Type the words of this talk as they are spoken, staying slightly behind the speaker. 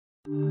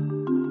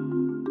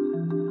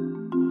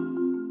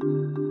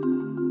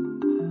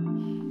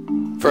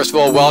First of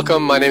all,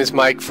 welcome. My name is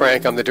Mike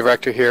Frank. I'm the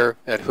director here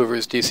at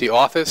Hoover's DC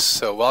office,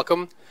 so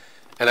welcome.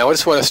 And I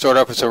just want to start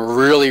off with some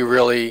really,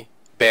 really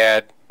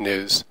bad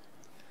news.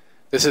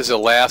 This is the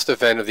last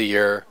event of the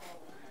year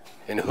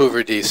in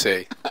Hoover,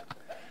 DC.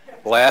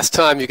 Last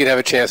time you can have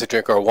a chance to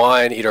drink our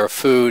wine, eat our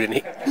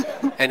food,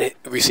 and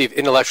receive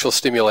intellectual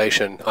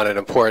stimulation on an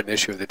important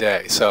issue of the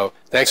day. So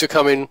thanks for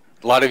coming.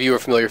 A lot of you are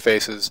familiar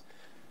faces,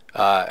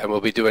 and we'll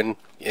be doing,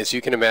 as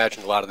you can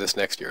imagine, a lot of this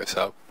next year,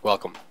 so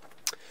welcome.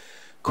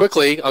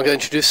 Quickly, I'm going to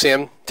introduce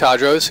Sam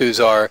Tadros, who's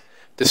our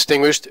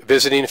Distinguished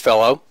Visiting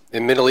Fellow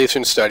in Middle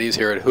Eastern Studies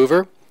here at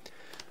Hoover.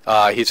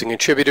 He's a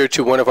contributor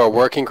to one of our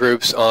working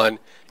groups on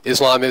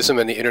Islamism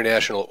and the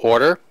International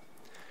Order.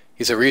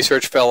 He's a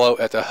research fellow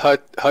at the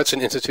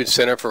Hudson Institute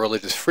Center for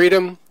Religious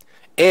Freedom,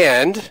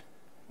 and,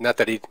 not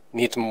that he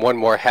needs one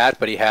more hat,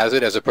 but he has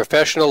it, as a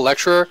professional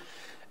lecturer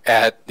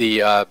at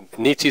the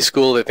Nietzsche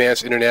School of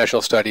Advanced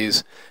International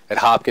Studies at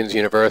Hopkins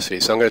University.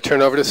 So I'm going to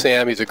turn over to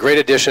Sam. He's a great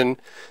addition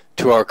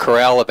to our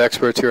corral of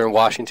experts here in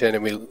Washington,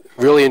 and we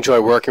really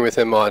enjoy working with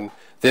him on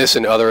this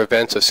and other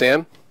events. So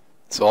Sam,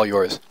 it's all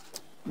yours.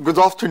 Good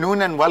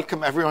afternoon and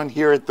welcome everyone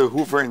here at the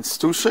Hoover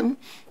Institution.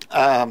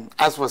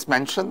 As was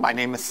mentioned, my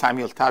name is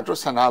Samuel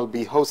Tadros and I'll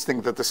be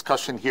hosting the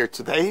discussion here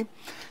today.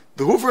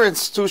 The Hoover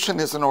Institution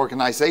is an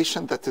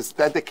organization that is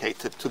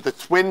dedicated to the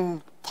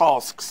twin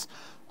tasks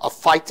of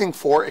fighting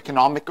for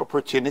economic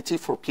opportunity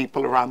for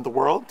people around the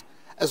world,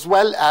 as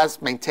well as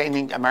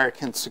maintaining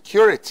American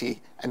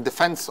security and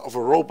defense of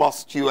a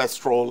robust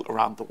U.S. role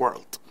around the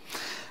world.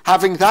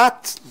 Having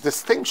that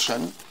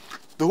distinction,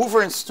 the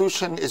Hoover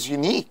Institution is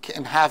unique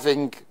in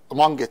having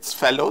among its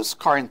fellows,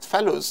 current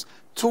fellows,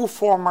 two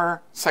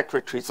former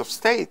secretaries of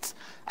state,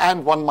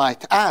 and one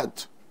might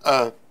add,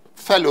 a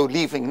fellow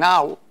leaving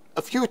now,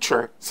 a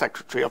future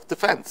secretary of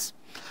defense.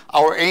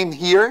 Our aim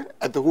here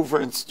at the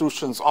Hoover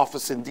Institution's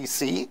office in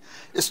DC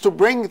is to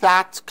bring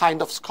that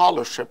kind of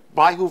scholarship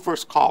by Hoover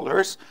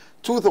scholars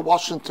to the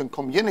Washington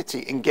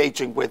community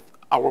engaging with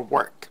our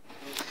work.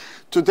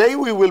 Today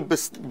we will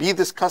be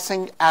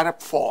discussing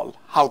Arab Fall,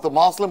 how the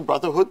Muslim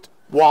Brotherhood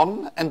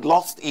won and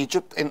lost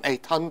Egypt in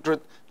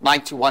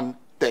 891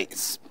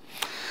 days.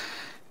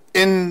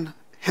 In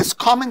his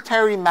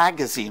commentary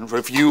magazine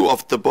review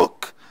of the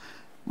book,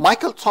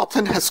 Michael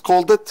Totten has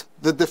called it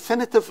the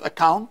definitive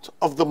account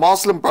of the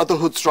Muslim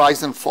Brotherhood's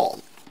rise and fall.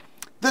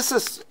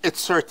 It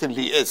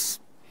certainly is.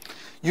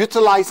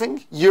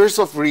 Utilizing years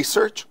of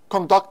research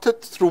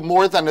conducted through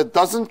more than a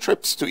dozen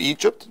trips to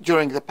Egypt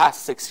during the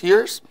past 6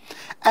 years,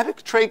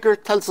 Eric Trager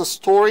tells a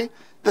story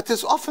that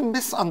is often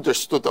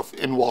misunderstood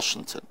in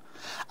Washington,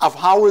 of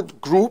how a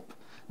group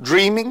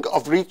dreaming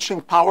of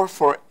reaching power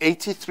for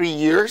 83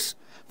 years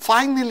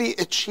finally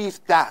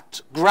achieved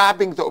that,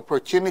 grabbing the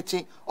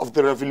opportunity of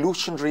the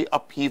revolutionary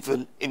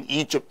upheaval in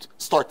Egypt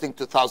starting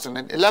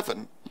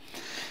 2011.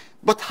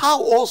 But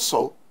how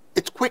also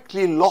it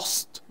quickly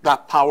lost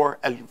that power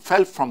and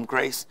fell from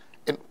grace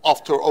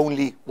after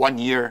only 1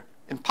 year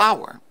in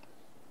power.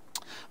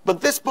 But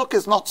this book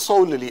is not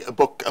solely a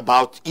book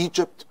about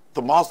Egypt,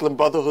 the Muslim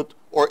Brotherhood,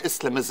 or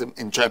Islamism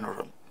in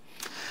general.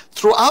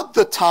 Throughout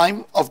the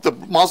time of the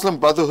Muslim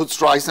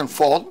Brotherhood's rise and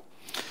fall,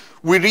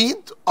 we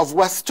read of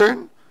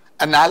Western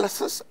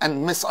analysis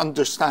and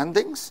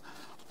misunderstandings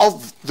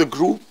of the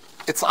group,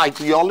 its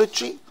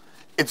ideology,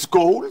 its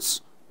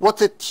goals,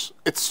 its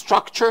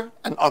structure,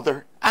 and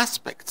other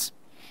aspects.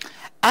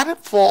 Arab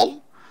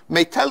Fall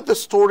may tell the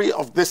story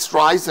of this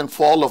rise and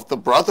fall of the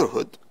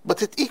Brotherhood,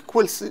 but it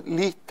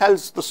equally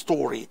tells the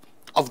story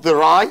of the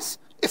rise,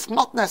 if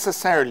not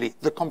necessarily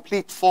the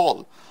complete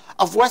fall,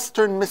 of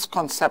Western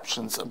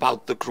misconceptions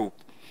about the group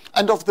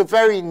and of the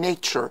very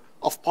nature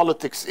of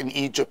politics in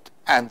Egypt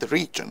and the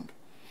region.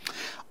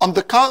 On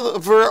the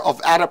cover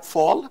of Arab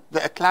Fall,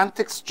 The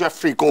Atlantic's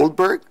Jeffrey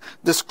Goldberg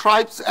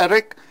describes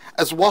Eric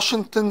as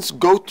Washington's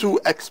go-to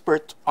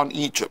expert on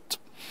Egypt.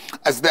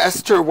 As the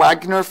Esther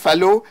Wagner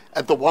Fellow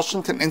at the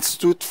Washington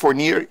Institute for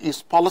Near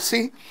East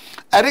Policy,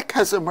 Eric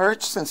has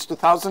emerged since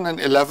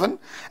 2011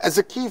 as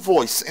a key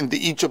voice in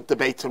the Egypt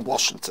debate in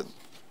Washington.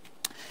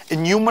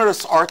 In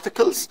numerous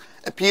articles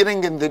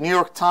appearing in the New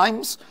York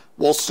Times,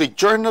 Wall Street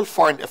Journal,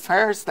 Foreign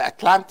Affairs, The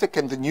Atlantic,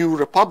 and the New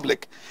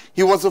Republic,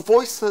 he was a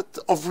voice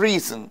of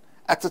reason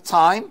at a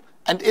time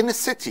and in a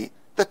city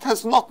that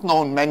has not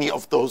known many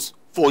of those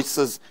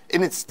voices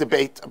in its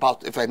debate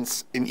about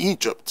events in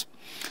Egypt.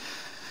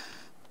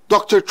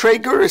 Dr.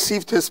 Trager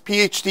received his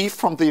PhD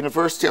from the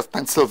University of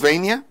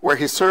Pennsylvania, where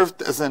he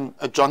served as an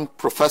adjunct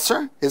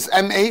professor, his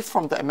MA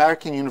from the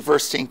American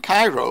University in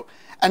Cairo,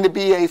 and a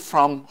BA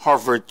from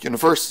Harvard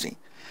University.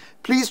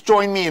 Please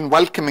join me in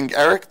welcoming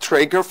Eric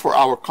Trager for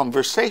our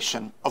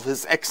conversation of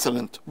his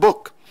excellent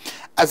book.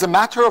 As a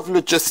matter of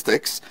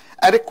logistics,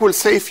 Eric will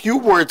say a few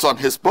words on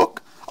his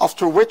book,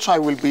 after which I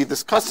will be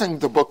discussing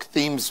the book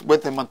themes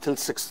with him until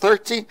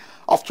 6:30,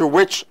 after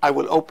which I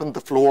will open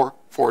the floor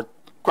for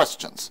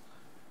questions.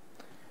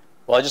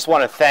 Well, I just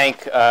want to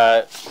thank,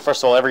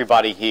 first of all,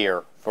 everybody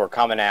here for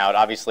coming out.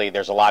 Obviously,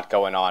 there's a lot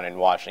going on in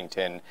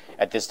Washington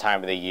at this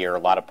time of the year, a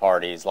lot of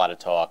parties, a lot of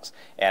talks,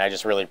 and I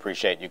just really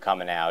appreciate you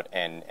coming out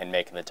and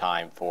making the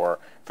time for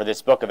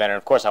this book event. And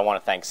of course, I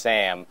want to thank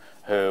Sam,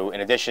 who,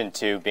 in addition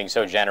to being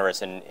so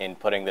generous in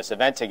putting this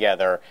event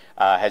together,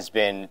 has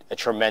been a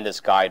tremendous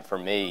guide for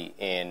me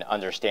in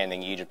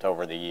understanding Egypt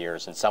over the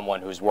years, and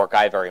someone whose work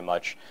I very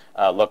much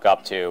look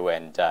up to,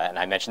 and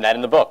I mentioned that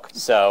in the book.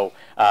 So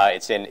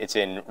it's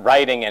in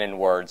writing and in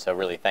words, so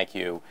really thank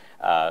you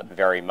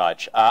very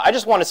much. I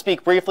just want to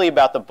speak briefly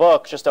about the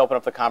book, just to open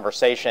up the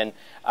conversation.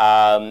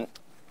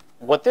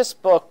 What this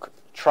book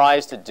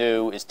tries to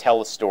do is tell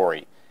a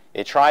story.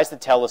 It tries to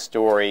tell a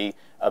story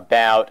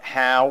about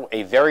how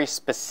a very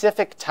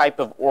specific type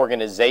of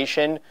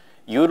organization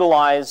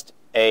utilized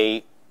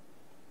a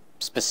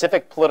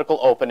specific political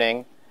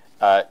opening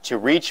to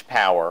reach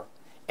power,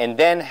 and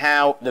then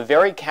how the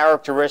very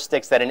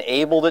characteristics that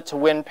enabled it to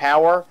win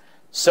power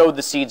sowed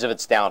the seeds of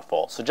its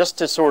downfall. So just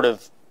to sort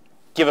of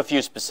give a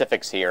few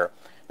specifics here,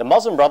 the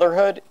Muslim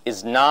Brotherhood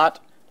is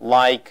not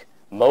like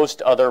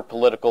most other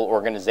political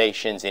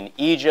organizations in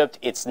Egypt.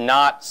 It's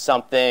not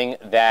something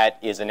that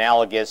is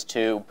analogous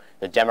to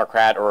the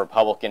Democrat or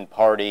Republican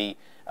Party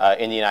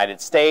in the United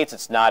States.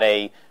 It's not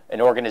an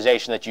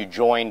organization that you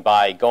join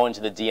by going to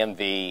the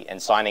DMV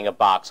and signing a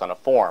box on a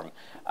form.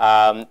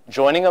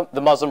 Joining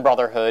the Muslim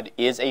Brotherhood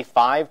is a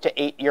 5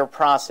 to 8 year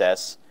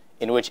process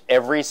in which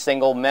every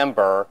single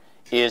member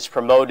is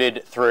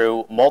promoted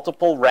through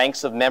multiple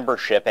ranks of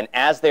membership, and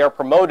as they are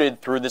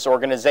promoted through this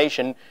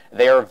organization,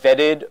 they are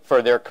vetted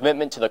for their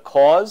commitment to the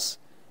cause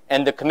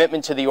and the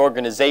commitment to the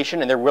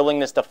organization and their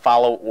willingness to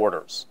follow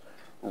orders.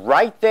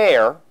 Right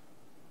there,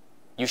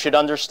 you should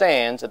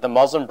understand that the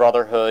Muslim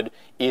Brotherhood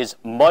is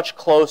much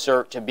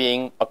closer to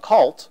being a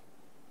cult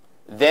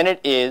than it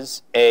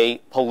is a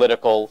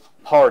political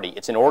party.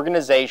 It's an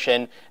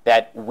organization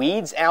that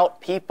weeds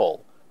out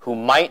people who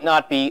might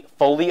not be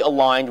fully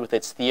aligned with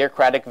its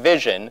theocratic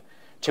vision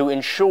to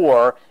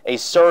ensure a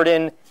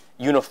certain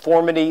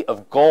uniformity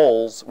of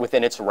goals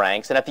within its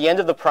ranks. And at the end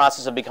of the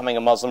process of becoming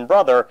a Muslim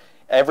brother,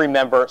 every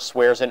member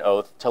swears an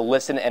oath to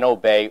listen and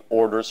obey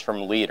orders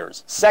from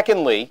leaders.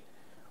 Secondly,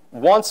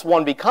 once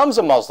one becomes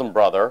a Muslim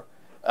brother,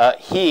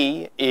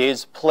 he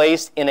is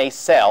placed in a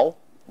cell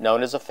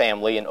known as a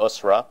family, an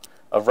usra,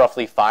 of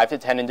roughly 5 to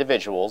 10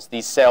 individuals.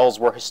 These cells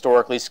were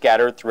historically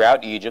scattered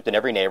throughout Egypt in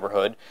every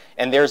neighborhood,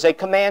 and there's a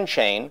command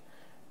chain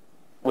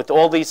with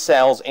all these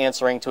cells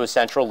answering to a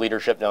central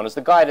leadership known as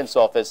the guidance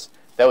office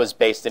that was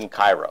based in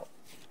Cairo.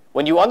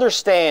 When you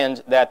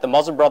understand that the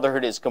Muslim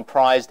Brotherhood is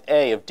comprised,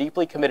 A, of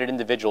deeply committed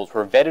individuals who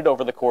are vetted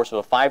over the course of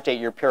a 5 to 8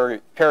 year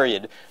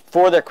period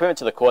for their commitment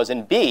to the cause,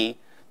 and B,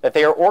 that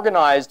they are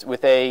organized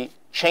with a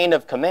chain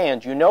of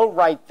command, you know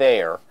right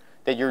there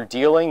that you're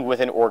dealing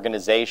with an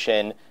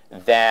organization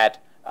that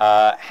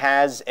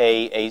has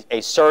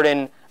a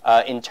certain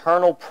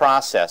internal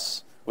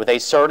process with a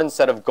certain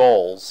set of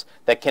goals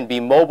that can be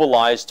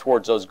mobilized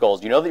towards those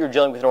goals. You know that you're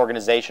dealing with an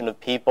organization of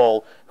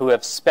people who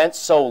have spent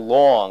so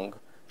long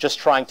just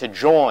trying to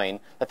join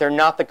that they're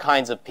not the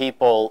kinds of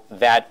people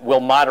that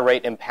will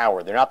moderate in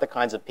power. They're not the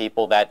kinds of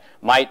people that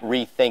might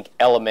rethink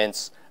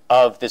elements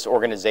of this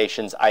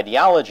organization's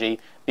ideology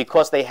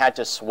because they had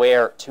to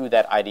swear to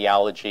that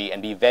ideology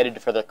and be vetted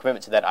for their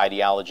commitment to that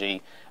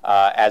ideology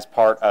as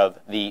part of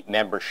the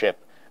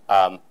membership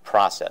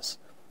process.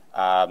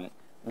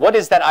 What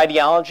is that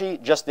ideology?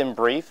 Just in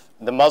brief,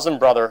 the Muslim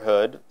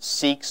Brotherhood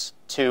seeks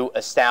to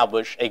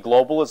establish a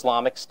global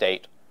Islamic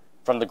state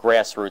from the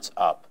grassroots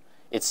up.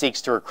 It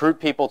seeks to recruit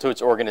people to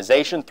its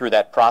organization through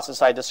that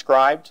process I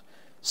described,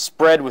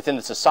 spread within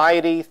the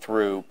society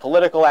through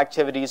political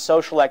activities,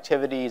 social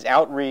activities,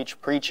 outreach,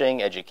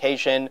 preaching,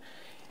 education.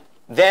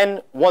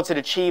 Then, once it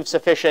achieves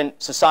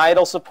sufficient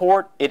societal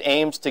support, it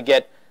aims to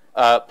get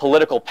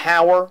political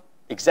power,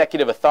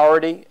 executive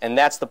authority, and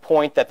that's the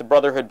point that the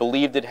Brotherhood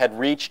believed it had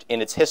reached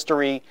in its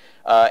history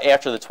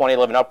after the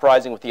 2011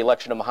 uprising with the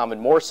election of Mohamed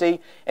Morsi.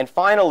 And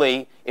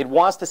finally, it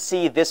wants to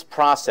see this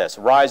process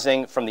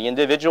rising from the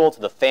individual to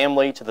the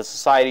family to the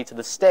society to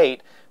the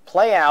state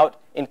play out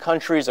in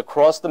countries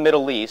across the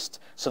Middle East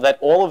so that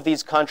all of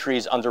these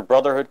countries under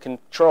Brotherhood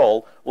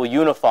control will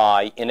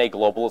unify in a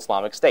global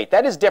Islamic state.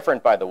 That is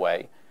different, by the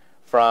way,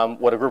 from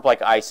what a group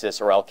like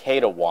ISIS or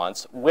Al-Qaeda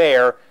wants,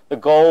 where the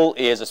goal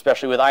is,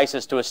 especially with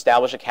ISIS, to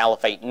establish a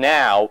caliphate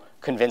now,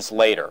 convince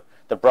later.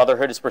 The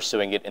Brotherhood is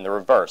pursuing it in the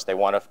reverse. They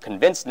want to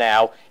convince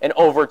now and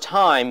over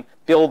time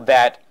build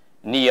that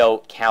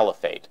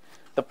neo-caliphate.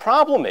 The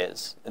problem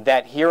is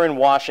that here in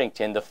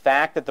Washington, the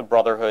fact that the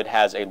Brotherhood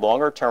has a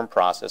longer-term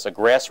process, a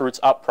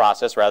grassroots-up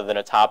process rather than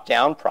a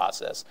top-down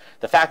process,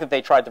 the fact that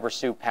they tried to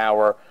pursue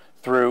power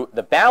through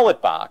the ballot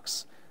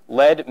box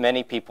led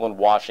many people in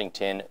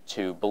Washington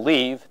to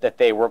believe that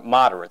they were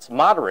moderates.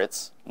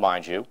 Moderates,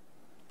 mind you,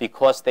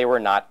 because they were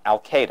not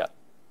Al-Qaeda.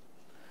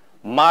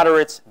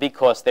 Moderates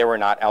because they were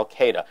not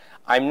Al-Qaeda.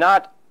 I'm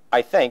not,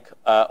 I think,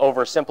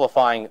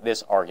 oversimplifying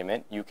this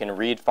argument. You can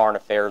read foreign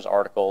affairs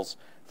articles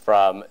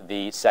from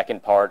the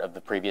second part of the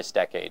previous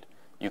decade.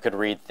 You could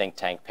read think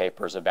tank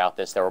papers about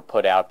this that were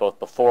put out both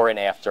before and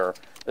after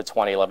the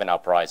 2011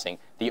 uprising.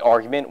 The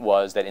argument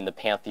was that in the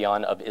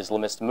pantheon of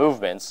Islamist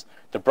movements,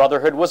 the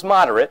Brotherhood was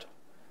moderate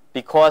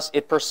because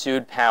it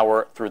pursued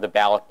power through the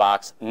ballot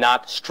box,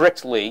 not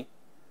strictly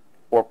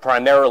or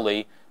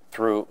primarily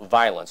through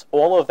violence.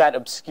 All of that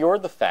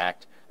obscured the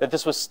fact that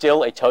this was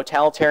still a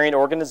totalitarian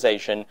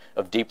organization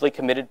of deeply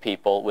committed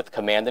people with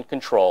command and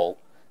control,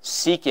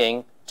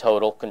 seeking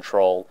total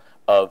control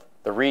of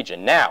the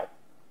region. Now,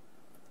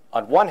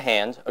 on one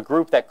hand, a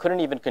group that couldn't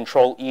even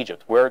control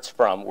Egypt, where it's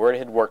from, where it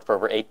had worked for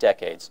over 8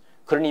 decades,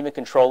 couldn't even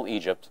control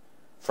Egypt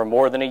for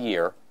more than a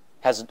year,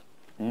 has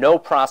no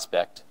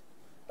prospect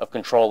of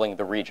controlling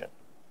the region.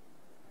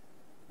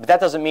 But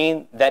that doesn't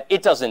mean that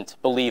it doesn't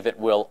believe it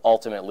will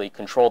ultimately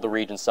control the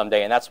region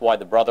someday, and that's why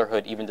the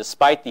Brotherhood, even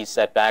despite these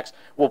setbacks,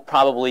 will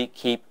probably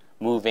keep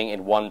moving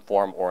in one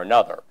form or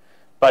another.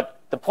 But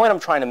the point I'm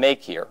trying to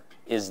make here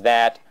is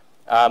that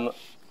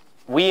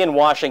we in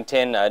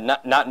Washington,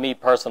 not me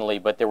personally,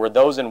 but there were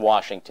those in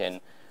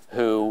Washington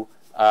who,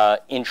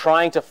 in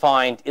trying to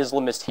find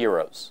Islamist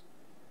heroes,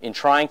 in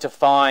trying to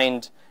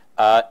find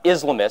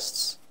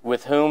Islamists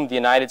with whom the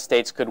United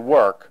States could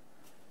work,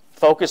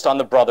 focused on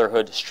the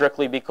Brotherhood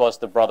strictly because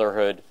the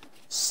Brotherhood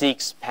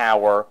seeks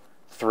power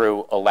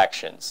through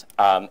elections,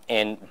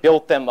 and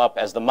built them up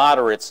as the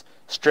moderates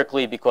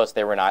strictly because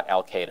they were not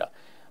al-Qaeda.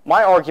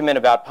 My argument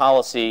about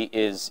policy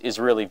is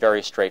really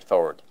very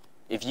straightforward.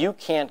 If you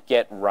can't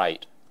get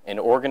right an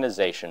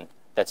organization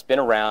that's been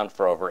around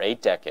for over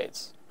 8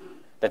 decades,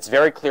 that's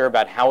very clear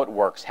about how it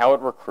works, how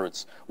it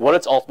recruits, what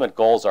its ultimate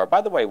goals are.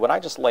 By the way, what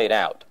I just laid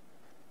out,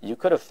 you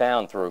could have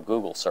found through a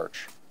Google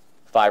search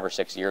 5 or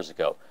 6 years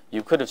ago.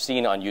 You could have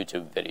seen on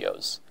YouTube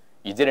videos.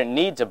 You didn't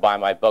need to buy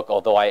my book,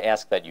 although I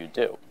ask that you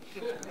do.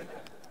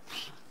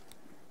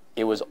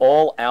 It was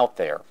all out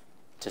there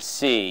to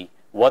see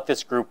what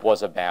this group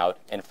was about,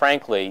 and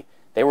frankly,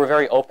 they were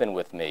very open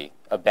with me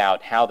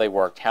about how they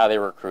worked, how they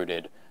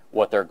recruited,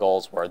 what their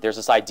goals were. There's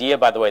this idea,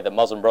 by the way, that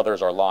Muslim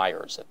Brothers are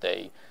liars, that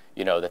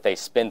they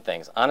spin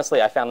things.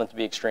 Honestly, I found them to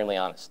be extremely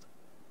honest.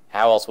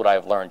 How else would I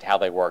have learned how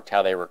they worked,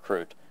 how they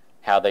recruit,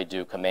 how they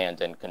do command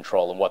and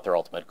control, and what their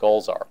ultimate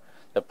goals are?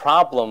 The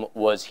problem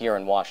was here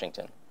in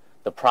Washington.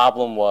 The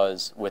problem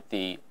was with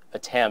the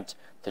attempt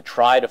to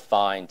try to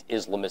find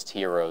Islamist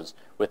heroes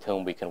with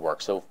whom we can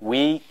work. So if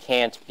we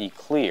can't be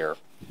clear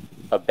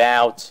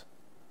about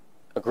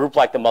a group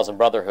like the Muslim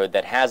Brotherhood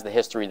that has the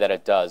history that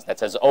it does,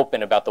 that's as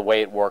open about the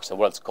way it works and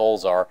what its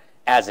goals are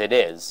as it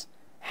is,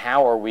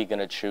 how are we going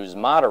to choose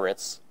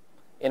moderates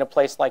in a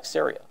place like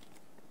Syria,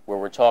 where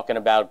we're talking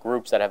about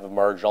groups that have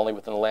emerged only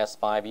within the last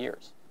 5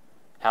 years?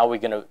 How are we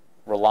going to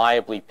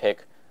reliably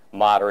pick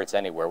moderates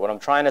anywhere? What I'm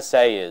trying to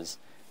say is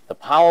the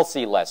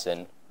policy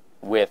lesson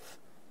with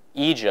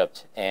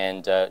Egypt,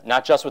 and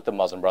not just with the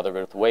Muslim Brotherhood,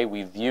 but with the way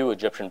we view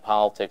Egyptian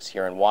politics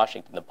here in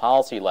Washington, the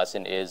policy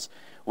lesson is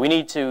we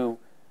need to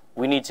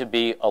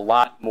be a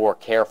lot more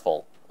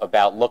careful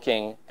about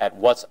looking at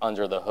what's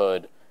under the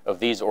hood of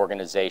these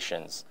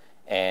organizations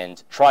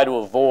and try to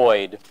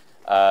avoid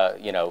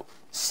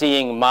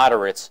seeing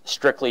moderates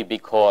strictly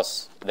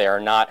because they are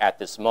not at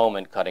this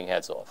moment cutting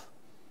heads off.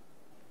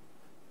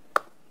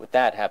 With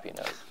that, happy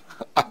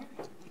note.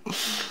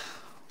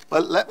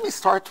 Well, let me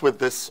start with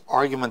this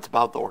argument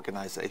about the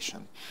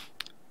organization.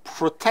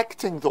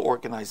 Protecting the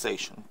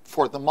organization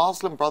for the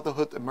Muslim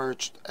Brotherhood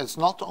emerged as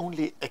not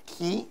only a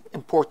key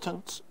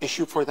important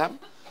issue for them,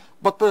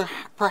 but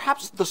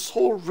perhaps the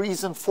sole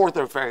reason for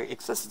their very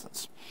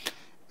existence.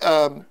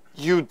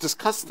 You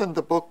discussed in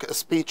the book a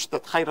speech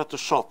that Khairat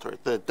al-Shatir,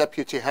 the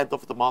deputy head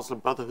of the Muslim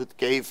Brotherhood,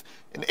 gave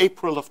in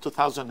April of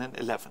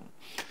 2011,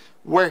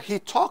 where he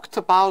talked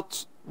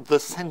about the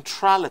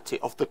centrality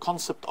of the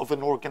concept of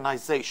an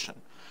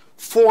organization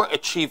for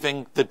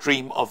achieving the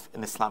dream of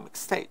an Islamic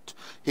State.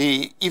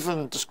 He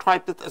even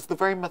described it as the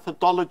very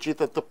methodology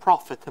that the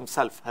Prophet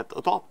himself had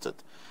adopted.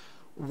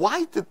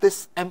 Why did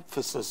this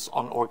emphasis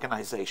on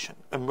organization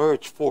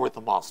emerge for the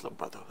Muslim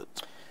Brotherhood?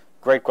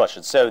 Great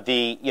question. So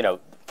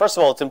first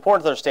of all, it's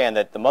important to understand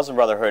that the Muslim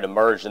Brotherhood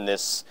emerged in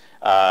this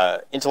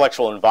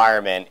intellectual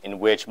environment in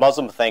which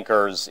Muslim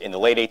thinkers in the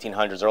late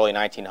 1800s, early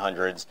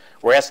 1900s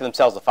were asking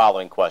themselves the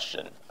following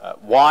question.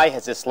 Why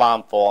has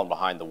Islam fallen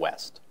behind the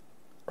West?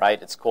 Right?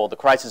 It's called the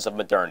crisis of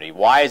modernity.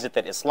 Why is it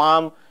that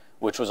Islam,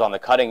 which was on the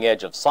cutting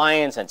edge of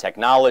science and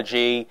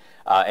technology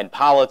and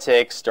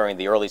politics during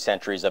the early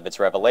centuries of its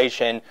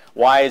revelation,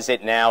 why is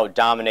it now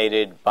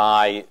dominated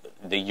by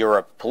the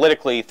Europe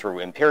politically through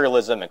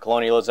imperialism and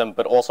colonialism,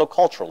 but also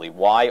culturally?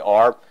 Why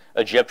are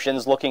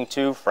Egyptians looking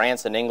to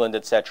France and England,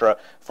 etc.,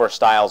 for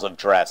styles of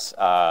dress?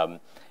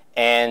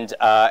 And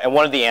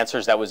one of the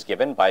answers that was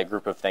given by a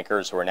group of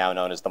thinkers who are now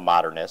known as the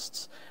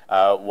modernists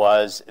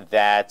was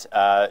that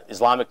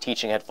Islamic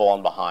teaching had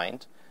fallen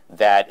behind,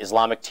 that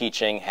Islamic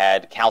teaching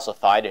had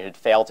calcified, it had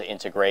failed to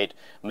integrate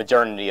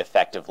modernity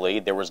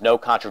effectively. There was no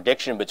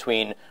contradiction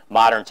between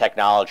modern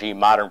technology,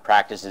 modern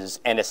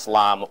practices, and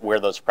Islam, where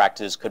those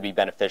practices could be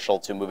beneficial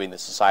to moving the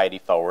society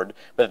forward.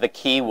 But the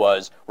key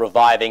was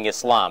reviving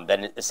Islam.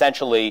 That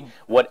essentially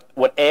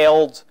what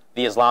ailed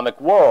the Islamic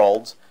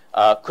world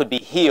could be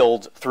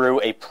healed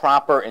through a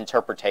proper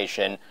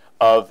interpretation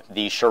of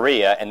the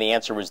Sharia, and the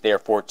answer was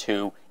therefore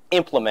to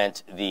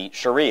implement the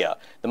Sharia.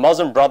 The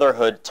Muslim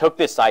Brotherhood took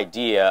this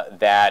idea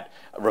that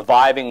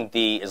reviving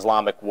the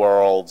Islamic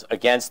world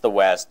against the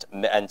West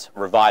meant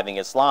reviving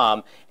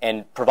Islam,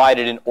 and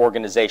provided an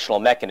organizational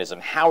mechanism.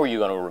 How are you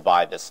going to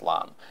revive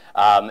Islam?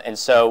 And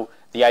so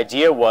the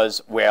idea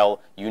was,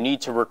 well, you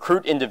need to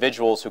recruit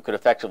individuals who could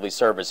effectively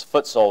serve as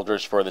foot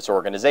soldiers for this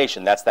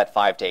organization. That's that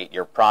 5 to 8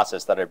 year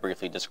process that I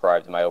briefly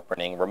described in my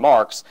opening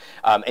remarks.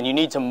 And you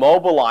need to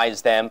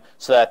mobilize them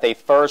so that they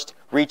first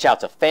reach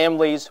out to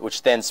families,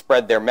 which then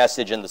spread their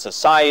message in the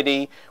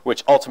society,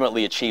 which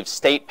ultimately achieves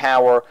state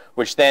power,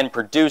 which then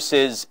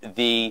produces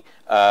the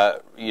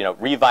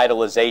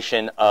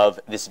revitalization of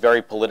this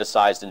very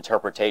politicized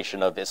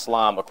interpretation of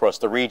Islam across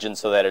the region,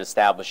 so that it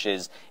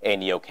establishes a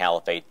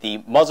neo-caliphate.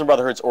 The Muslim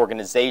Brotherhood's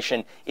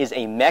organization is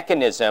a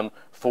mechanism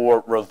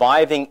for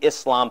reviving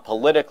Islam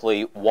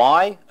politically.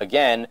 Why?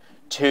 Again,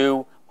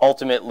 to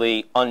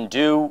ultimately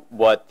undo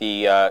what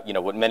the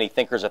what many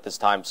thinkers at this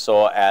time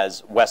saw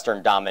as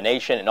Western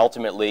domination, and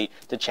ultimately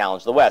to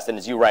challenge the West. And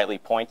as you rightly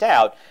point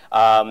out,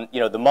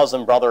 the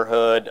Muslim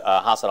Brotherhood,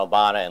 Hassan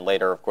al-Banna, and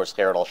later, of course,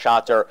 Khalid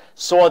al-Shatter,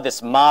 saw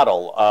this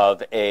model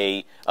of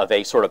a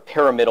sort of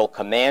pyramidal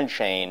command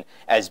chain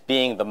as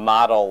being the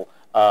model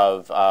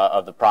of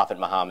the Prophet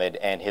Muhammad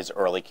and his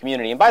early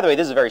community. And by the way,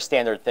 this is a very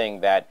standard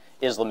thing that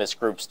Islamist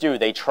groups do.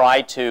 They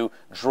try to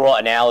draw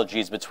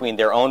analogies between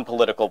their own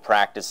political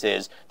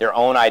practices, their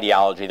own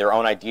ideology, their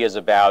own ideas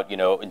about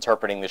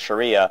interpreting the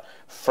Sharia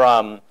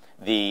from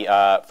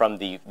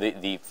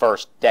the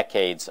first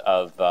decades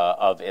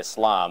of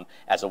Islam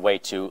as a way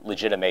to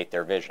legitimate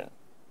their vision.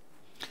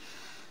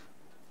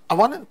 I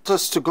wanted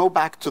us to go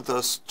back to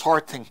the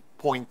starting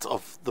point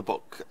of the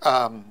book,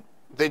 the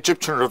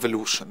Egyptian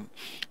Revolution.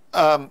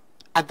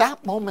 At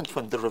that moment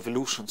when the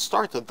revolution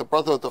started, the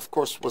Brotherhood, of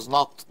course, was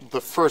not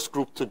the first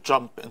group to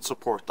jump in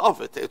support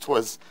of it. It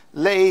was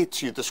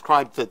late. You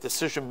described the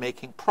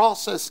decision-making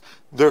process,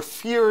 their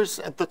fears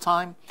at the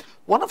time.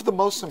 One of the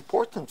most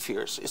important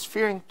fears is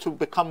fearing to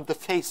become the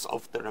face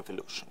of the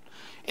revolution.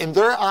 In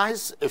their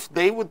eyes, if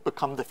they would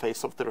become the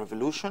face of the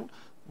revolution,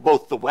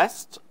 both the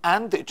West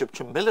and the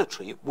Egyptian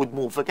military would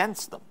move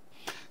against them.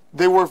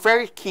 They were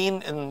very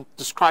keen in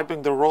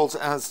describing their roles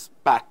as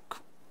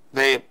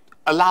they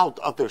allowed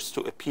others to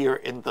appear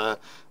in the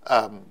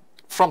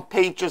front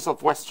pages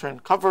of Western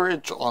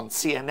coverage, on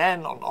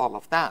CNN, on all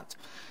of that.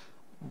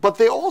 But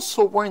they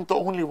also weren't the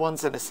only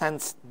ones, in a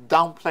sense,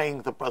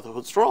 downplaying the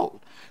Brotherhood's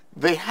role.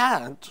 They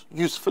had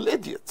useful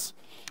idiots.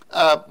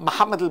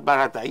 Muhammad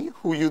al-Baradei,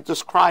 who you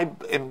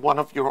describe in one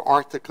of your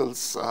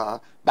articles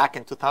back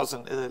in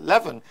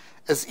 2011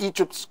 as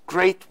Egypt's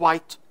great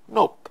white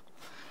nope.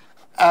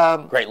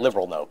 Great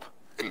liberal nope.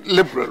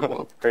 Liberal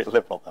nope. Great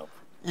liberal nope.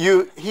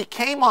 He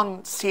came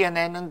on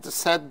CNN and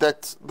said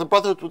that the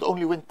Brotherhood would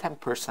only win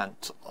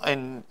 10%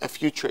 in a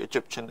future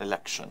Egyptian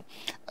election.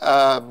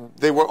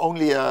 They were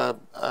only a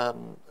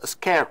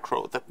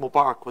scarecrow that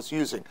Mubarak was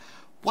using.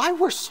 Why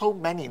were so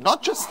many,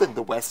 not just in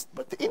the West,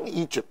 but in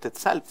Egypt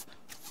itself,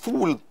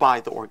 fooled by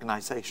the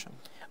organization?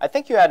 I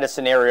think you had a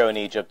scenario in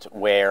Egypt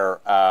where,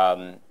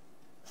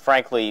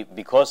 frankly,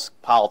 because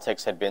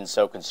politics had been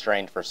so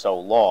constrained for so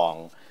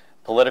long,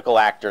 political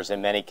actors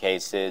in many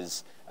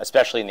cases,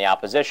 especially in the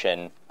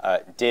opposition,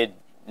 did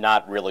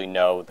not really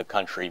know the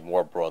country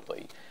more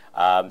broadly.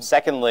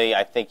 Secondly,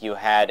 I think you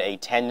had a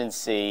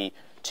tendency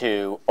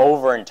to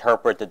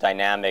overinterpret the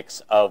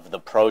dynamics of the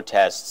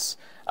protests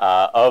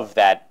of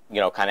that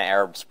kind of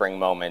Arab Spring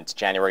moment,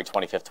 January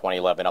 25th,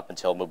 2011, up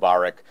until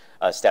Mubarak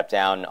stepped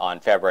down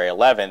on February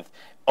 11th,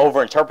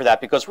 overinterpret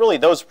that, because really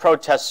those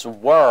protests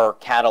were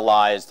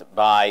catalyzed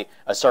by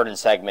a certain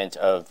segment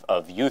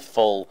of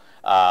youthful,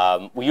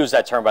 we use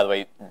that term, by the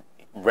way,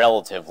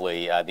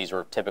 relatively. These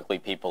were typically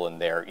people in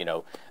their,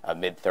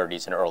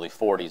 mid-30s and early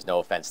 40s. No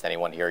offense to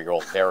anyone here, you're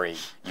all very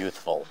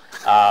youthful.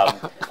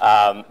 So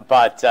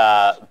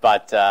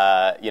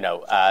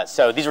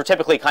these were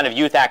typically kind of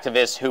youth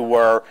activists who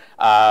were,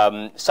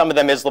 some of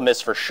them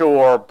Islamists for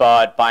sure,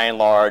 but by and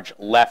large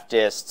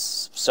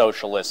leftists,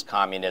 socialists,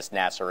 communists,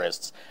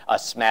 Nasserists, a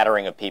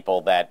smattering of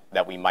people that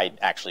we might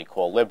actually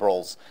call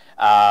liberals.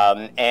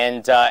 So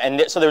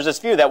there was this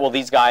view that, well,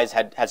 these guys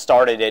had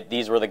started it.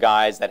 These were the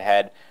guys that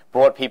had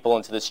brought people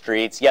into the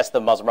streets. Yes,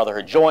 the Muslim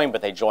Brotherhood joined,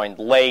 but they joined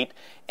late,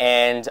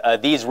 and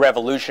these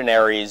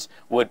revolutionaries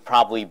would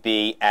probably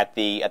be at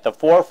the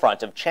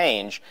forefront of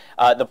change.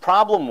 The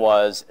problem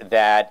was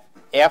that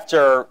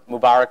after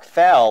Mubarak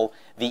fell,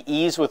 the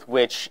ease with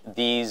which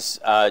these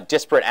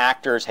disparate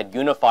actors had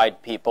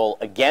unified people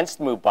against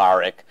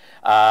Mubarak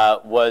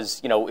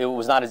was, it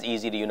was not as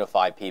easy to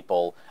unify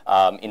people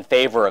in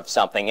favor of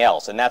something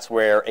else. And that's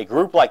where a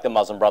group like the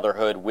Muslim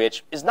Brotherhood,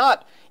 which is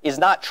not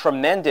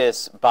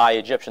tremendous by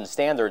Egyptian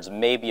standards,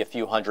 maybe a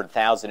few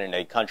 100,000 in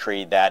a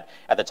country that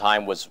at the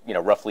time was,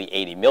 roughly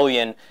 80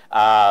 million.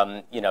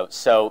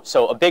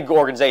 So a big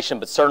organization,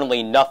 but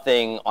certainly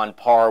nothing on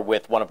par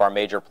with one of our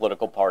major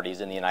political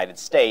parties in the United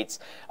States,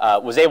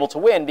 was able to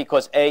win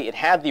because A, it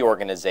had the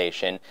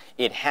organization,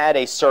 it had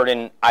a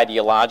certain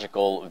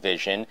ideological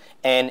vision,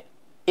 and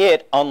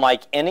it,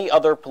 unlike any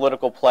other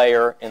political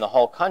player in the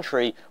whole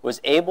country, was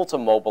able to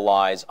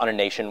mobilize on a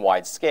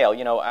nationwide scale.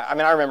 You know, I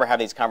mean, I remember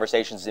having these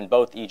conversations in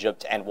both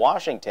Egypt and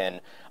Washington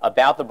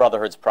about the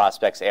Brotherhood's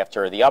prospects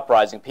after the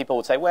uprising. People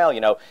would say, well, you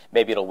know,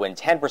 maybe it'll win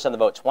 10% of the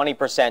vote,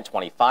 20%,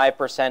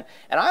 25%.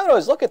 And I would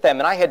always look at them,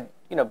 and I had,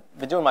 you know,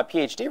 been doing my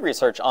PhD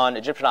research on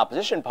Egyptian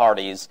opposition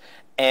parties,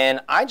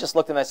 and I just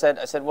looked at them and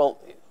I said, well,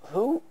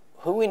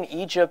 who in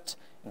Egypt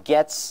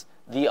gets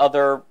the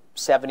other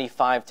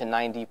 75 to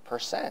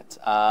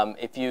 90%.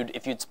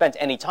 If you'd spent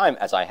any time,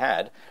 as I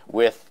had,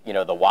 with, you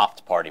know, the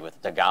Waft Party, with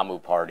the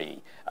Tagamu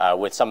Party,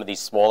 with some of these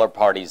smaller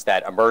parties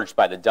that emerged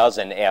by the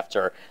dozen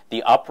after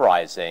the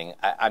uprising,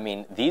 I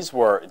mean, these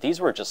were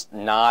just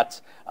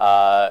not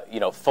you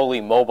know,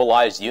 fully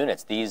mobilized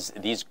units.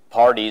 These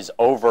parties,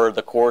 over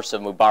the course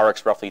of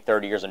Mubarak's roughly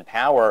 30 years in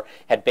power,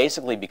 had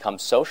basically become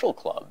social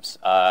clubs.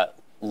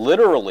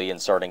 Literally, in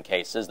certain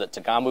cases, the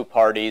Tagamu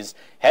Party's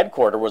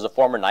headquarters was a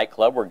former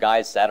nightclub where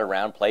guys sat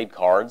around, played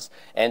cards,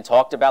 and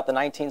talked about the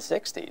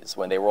 1960s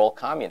when they were all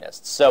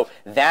communists. So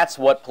that's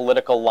what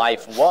political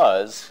life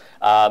was.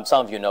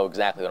 Some of you know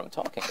exactly what I'm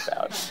talking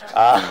about.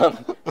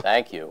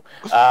 Thank you.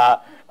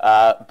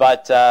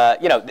 But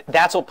you know,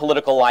 that's what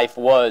political life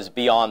was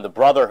beyond the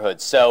Brotherhood.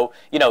 So,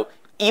 you know,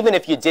 even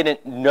if you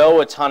didn't know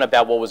a ton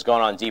about what was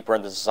going on deeper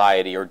in the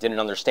society or didn't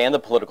understand the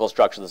political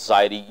structure of the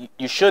society,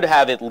 you should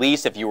have, at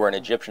least if you were an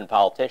Egyptian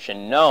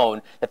politician,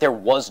 known that there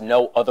was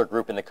no other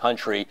group in the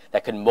country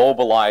that could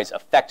mobilize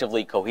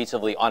effectively,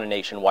 cohesively on a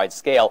nationwide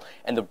scale.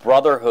 And the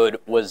Brotherhood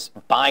was,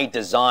 by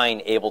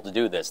design, able to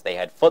do this. They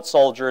had foot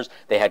soldiers,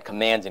 they had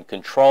command and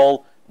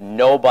control.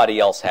 Nobody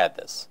else had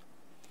this.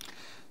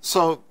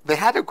 So they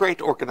had a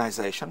great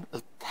organization.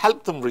 It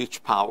helped them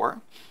reach power.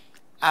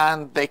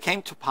 And they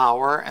came to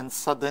power, and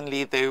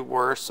suddenly they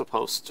were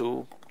supposed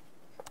to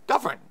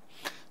govern.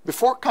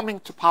 Before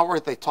coming to power,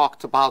 they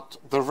talked about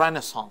the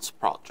Renaissance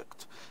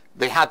Project.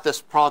 They had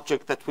this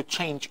project that would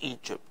change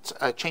Egypt,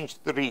 change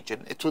the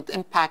region. It would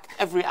impact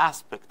every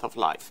aspect of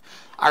life.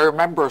 I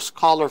remember a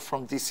scholar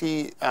from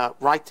DC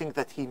writing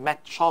that he met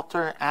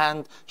Shatter,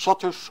 and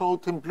Shatter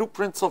showed him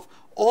blueprints of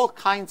all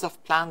kinds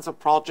of plans and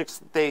projects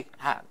that they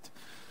had.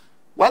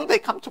 Well, they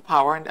come to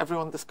power, and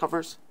everyone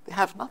discovers they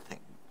have nothing.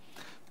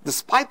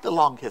 Despite the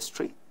long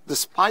history,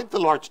 despite the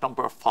large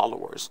number of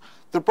followers,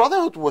 the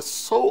Brotherhood was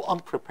so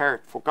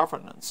unprepared for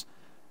governance.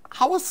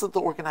 How was the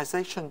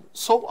organization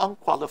so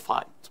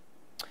unqualified?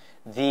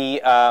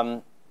 The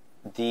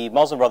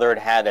Muslim Brotherhood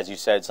had, as you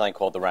said, something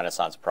called the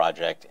Renaissance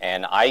Project,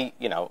 and I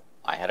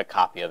had a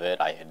copy of it.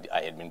 I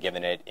had been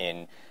given it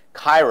in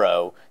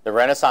Cairo. The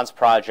Renaissance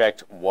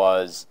Project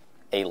was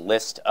a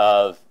list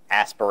of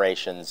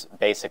aspirations,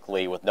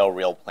 basically, with no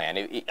real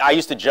plan. I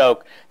used to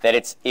joke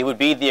that it would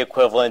be the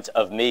equivalent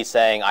of me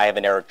saying, I have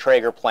an Eric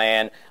Trager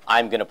plan,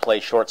 I'm going to play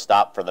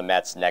shortstop for the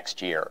Mets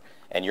next year.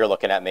 And you're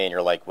looking at me and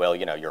you're like, well,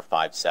 you know, you're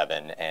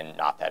 5'7" and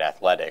not that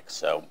athletic,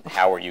 so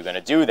how are you going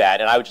to do that?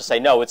 And I would just say,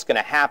 no, it's going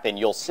to happen,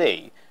 you'll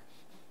see.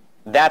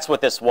 That's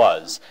what this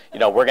was. You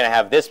know, we're going to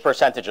have this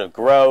percentage of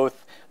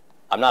growth.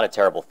 I'm not a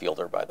terrible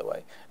fielder, by the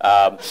way.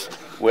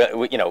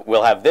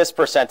 We'll have this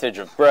percentage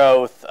of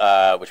growth,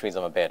 which means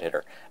I'm a bad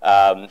hitter.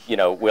 You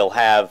know, we'll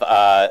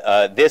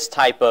have this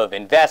type of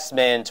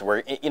investment,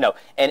 where, you know,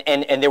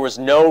 and there was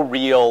no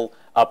real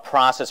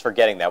process for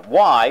getting that.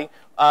 Why?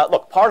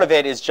 Look, part of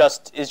it is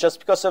just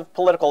because of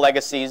political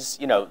legacies.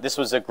 You know, this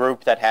was a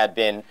group that had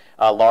been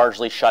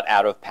largely shut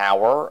out of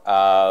power.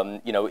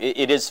 You know,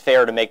 it is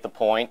fair to make the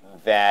point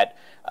that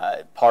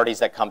parties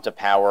that come to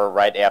power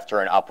right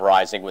after an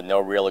uprising with no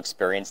real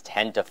experience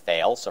tend to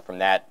fail. So from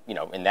that, you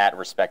know, in that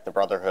respect, the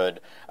Brotherhood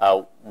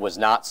was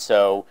not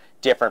so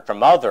different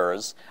from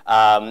others.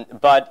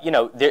 But, you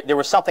know, there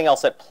was something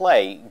else at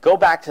play. Go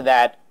back to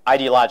that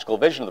ideological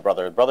vision of the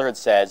Brotherhood. Brotherhood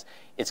says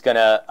it's going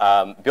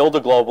to build a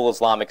global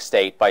Islamic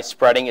state by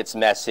spreading its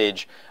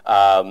message,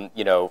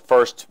 you know,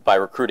 first by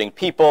recruiting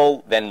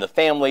people, then the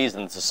families,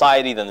 then the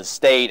society, then the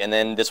state, and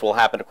then this will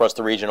happen across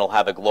the region. It'll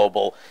have a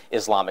global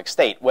Islamic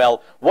state.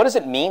 Well, what does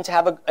it mean to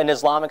have an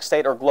Islamic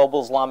state or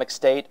global Islamic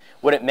state?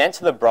 What it meant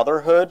to the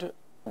Brotherhood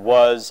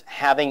was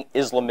having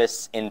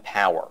Islamists in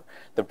power.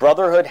 The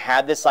Brotherhood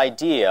had this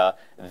idea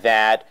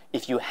that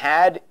if you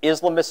had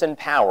Islamists in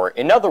power,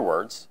 in other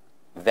words,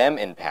 them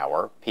in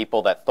power,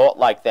 people that thought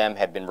like them,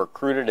 had been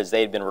recruited as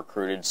they had been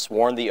recruited,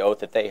 sworn the oath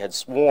that they had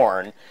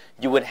sworn,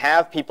 you would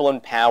have people in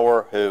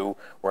power who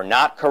were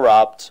not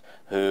corrupt,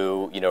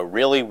 who, you know,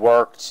 really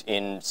worked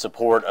in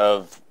support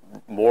of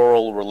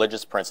moral,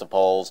 religious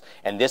principles,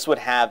 and this would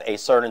have a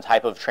certain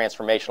type of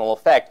transformational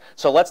effect.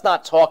 So let's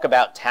not talk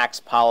about tax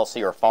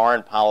policy or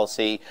foreign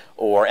policy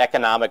or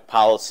economic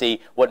policy.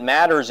 What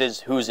matters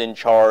is who's in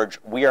charge.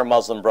 We are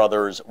Muslim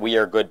brothers. We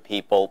are good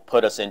people.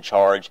 Put us in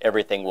charge.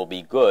 Everything will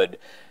be good.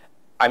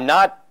 I'm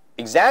not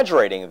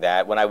exaggerating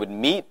that. When I would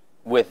meet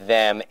with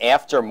them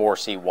after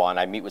Morsi won,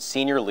 I meet with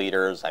senior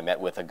leaders. I met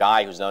with a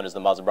guy who's known as the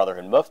Muslim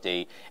Brotherhood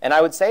Mufti, and I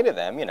would say to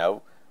them, you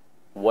know,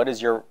 what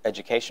is your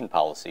education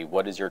policy?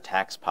 What is your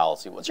tax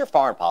policy? What's your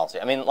foreign policy?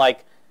 I mean,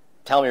 like,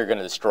 tell me you're going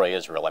to destroy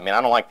Israel. I mean,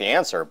 I don't like the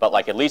answer, but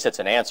like at least it's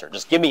an answer.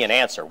 Just give me an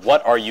answer.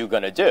 What are you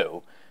going to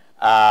do?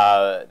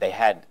 They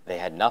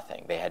had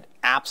nothing. They had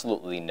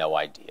absolutely no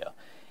idea.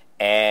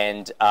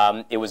 And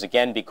it was,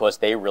 again, because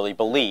they really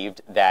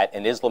believed that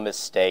an Islamist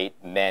state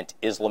meant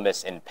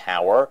Islamists in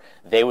power.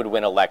 They would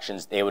win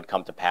elections. They would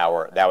come to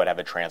power. That would have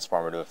a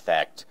transformative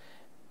effect.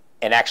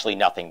 And actually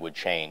nothing would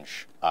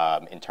change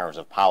in terms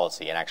of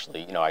policy. And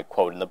actually, you know, I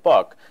quote in the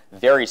book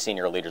very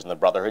senior leaders in the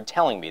Brotherhood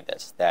telling me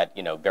this, that,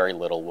 you know, very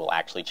little will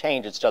actually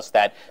change. It's just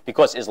that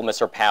because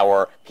Islamists are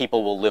power,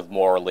 people will live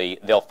morally,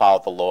 they'll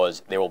follow the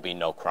laws, there will be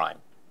no crime.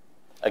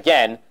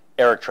 Again,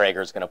 Eric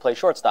Trager is going to play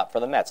shortstop for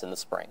the Mets in the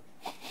spring.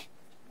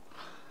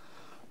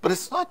 But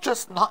it's not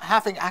just not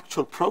having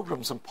actual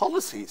programs and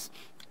policies.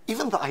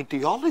 Even the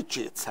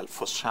ideology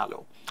itself was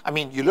shallow. I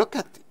mean, you look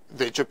at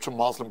the Egyptian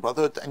Muslim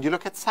Brotherhood and you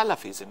look at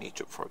Salafis in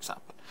Egypt, for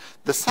example.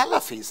 The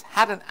Salafis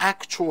had an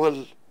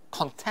actual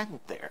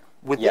content there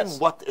within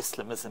what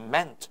Islamism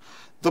meant.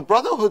 The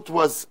Brotherhood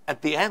was,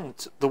 at the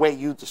end, the way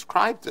you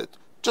described it,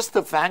 just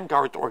a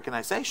vanguard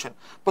organization,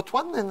 but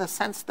one in the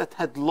sense that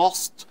had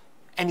lost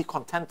any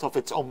content of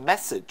its own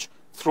message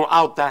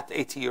throughout that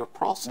 80-year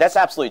process. That's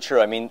absolutely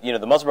true. I mean, you know,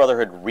 the Muslim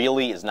Brotherhood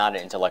really is not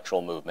an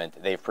intellectual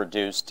movement. They've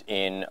produced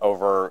in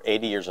over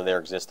 80 years of their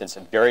existence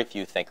very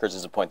few thinkers,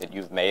 is a point that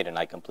you've made, and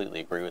I completely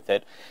agree with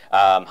it.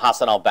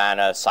 Hassan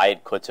al-Banna,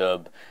 Sayyid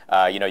Qutb,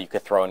 you know, you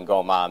could throw in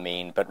Goma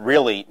Amin, but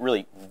really,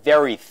 really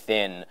very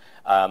thin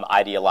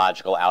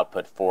ideological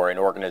output for an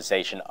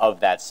organization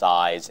of that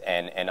size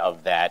and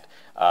of that,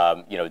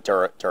 you know,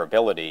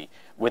 durability.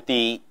 With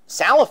the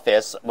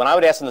Salafists, when I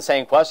would ask them the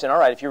same question, all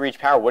right, if you reach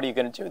power, what are you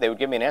going to do? They would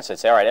give me an answer. They'd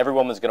say, all right, every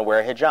woman's going to wear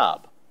a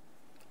hijab.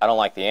 I don't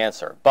like the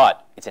answer,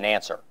 but it's an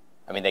answer.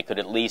 I mean, they could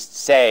at least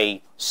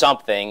say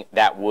something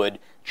that would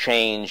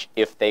change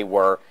if they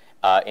were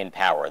in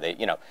power. They,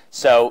 you know,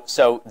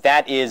 so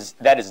that is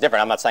different.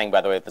 I'm not saying,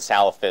 by the way, that the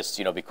Salafists,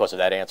 you know, because of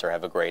that answer,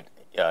 have a great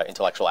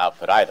intellectual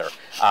output either.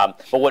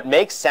 But what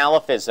makes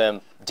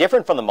Salafism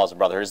different from the Muslim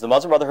Brotherhood is the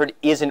Muslim Brotherhood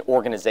is an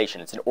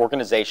organization. It's an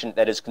organization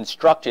that is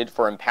constructed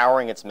for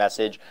empowering its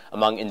message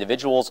among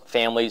individuals,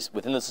 families,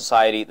 within the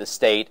society, the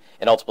state,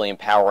 and ultimately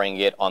empowering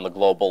it on the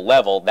global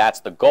level.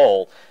 That's the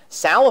goal.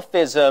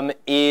 Salafism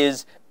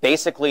is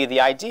basically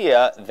the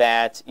idea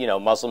that, you know,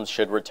 Muslims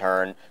should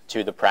return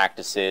to the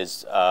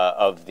practices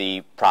of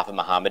the Prophet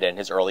Muhammad and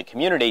his early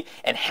community,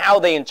 and how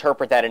they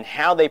interpret that and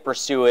how they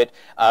pursue it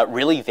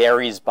really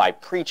varies by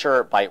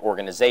preacher, by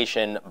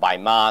organization, by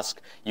mosque.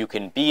 You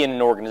can be in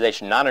an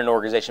organization, not an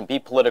organization, be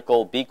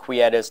political, be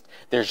quietist.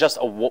 There's just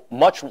a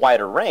much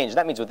wider range.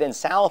 That means within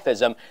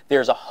Salafism,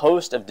 there's a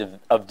host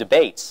of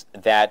debates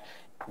that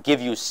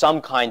give you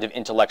some kind of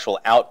intellectual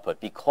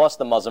output, because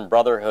the Muslim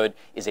Brotherhood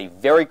is a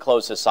very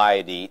closed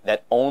society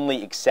that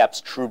only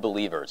accepts true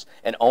believers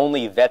and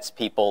only vets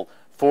people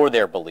for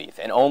their belief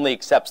and only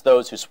accepts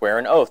those who swear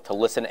an oath to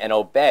listen and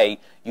obey.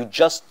 You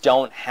just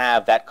don't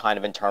have that kind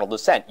of internal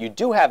dissent. You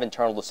do have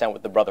internal dissent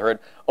with the Brotherhood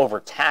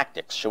over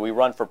tactics. Should we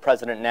run for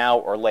president now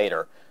or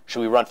later?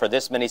 Should we run for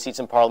this many seats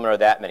in parliament or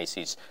that many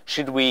seats?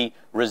 Should we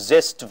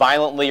resist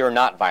violently or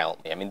not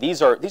violently? I mean,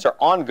 these are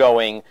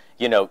ongoing,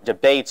 you know,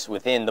 debates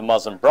within the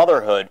Muslim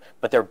Brotherhood,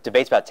 but they're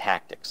debates about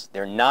tactics.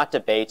 They're not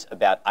debates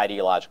about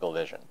ideological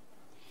vision.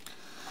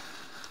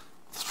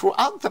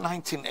 Throughout the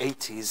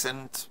 1980s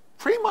and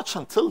pretty much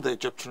until the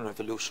Egyptian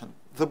Revolution,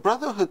 the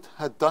Brotherhood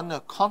had done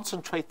a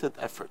concentrated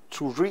effort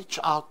to reach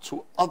out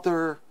to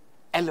other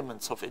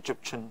elements of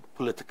Egyptian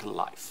political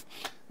life.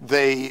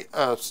 They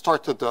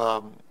started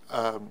a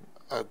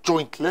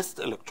joint list,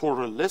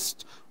 electoral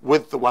list,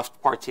 with the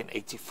Wafd Party in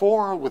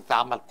 '84, with the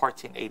Amal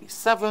Party in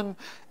 '87.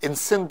 In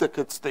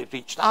syndicates, they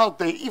reached out.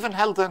 They even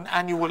held an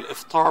annual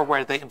iftar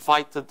where they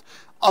invited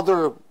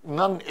other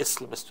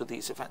non-Islamists to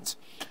these events.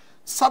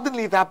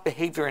 Suddenly, that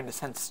behavior, in a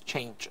sense,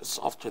 changes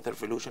after the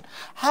revolution.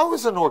 How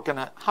is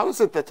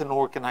it that an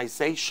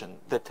organization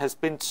that has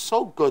been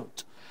so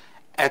good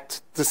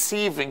at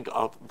deceiving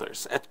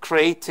others, at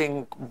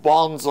creating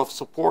bonds of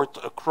support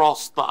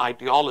across the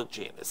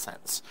ideology, in a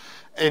sense,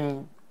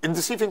 in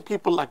deceiving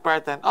people like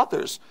Brad and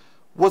others,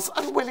 was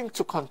unwilling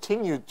to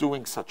continue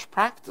doing such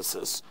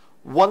practices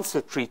once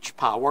it reached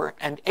power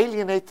and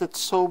alienated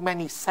so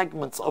many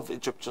segments of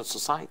Egyptian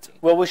society?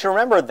 Well, we should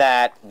remember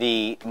that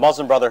the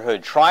Muslim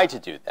Brotherhood tried to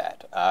do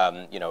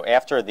that. You know,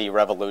 after the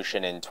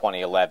revolution in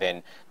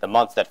 2011, the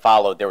months that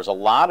followed, there was a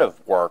lot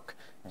of work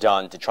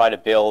done to try to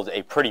build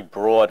a pretty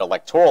broad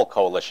electoral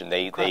coalition.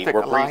 They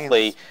were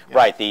briefly,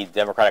 right, the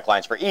Democratic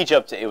Alliance for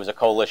Egypt. It was a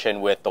coalition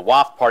with the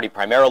Wafd Party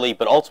primarily,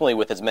 but ultimately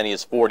with as many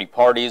as 40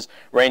 parties,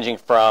 ranging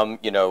from,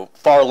 you know,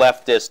 far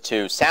leftists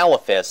to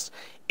Salafists.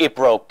 It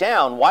broke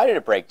down. Why did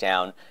it break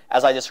down?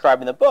 As I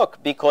described in the book,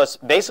 because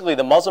basically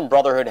the Muslim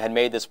Brotherhood had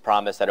made this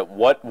promise that it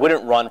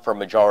wouldn't run for a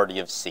majority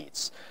of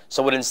seats.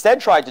 So what it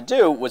instead tried to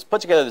do was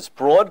put together this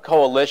broad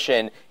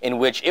coalition in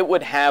which it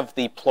would have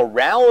the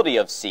plurality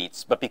of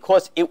seats, but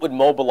because it would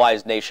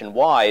mobilize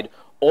nationwide,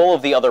 all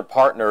of the other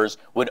partners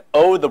would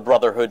owe the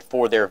Brotherhood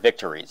for their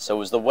victories. So it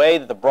was the way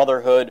that the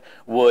Brotherhood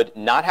would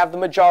not have the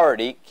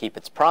majority, keep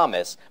its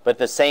promise, but at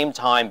the same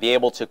time be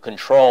able to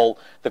control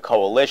the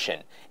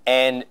coalition.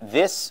 And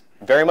this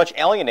very much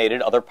alienated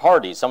other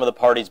parties. Some of the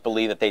parties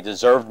believed that they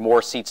deserved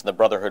more seats than the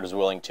Brotherhood was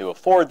willing to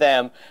afford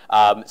them.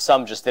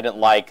 Some just didn't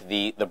like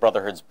the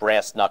Brotherhood's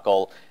brass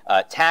knuckle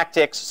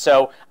tactics.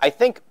 So I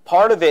think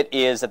part of it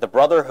is that the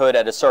Brotherhood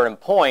at a certain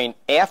point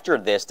after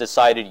this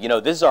decided, you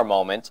know, this is our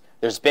moment.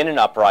 There's been an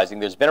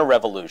uprising. There's been a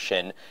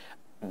revolution.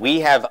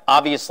 We have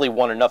obviously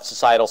won enough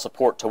societal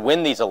support to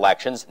win these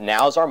elections.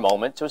 Now's our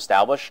moment to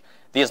establish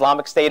the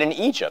Islamic State in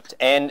Egypt.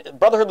 And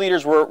Brotherhood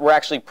leaders were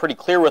actually pretty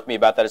clear with me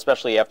about that,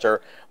 especially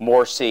after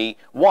Morsi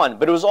won.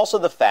 But it was also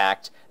the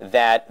fact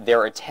that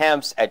their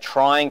attempts at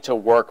trying to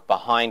work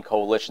behind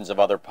coalitions of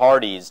other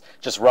parties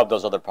just rubbed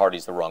those other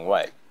parties the wrong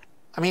way.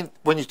 I mean,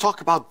 when you talk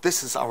about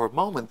this is our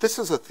moment, this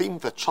is a theme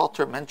that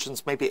Shatter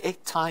mentions maybe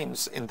 8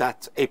 times in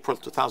that April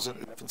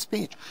 2011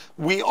 speech.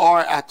 We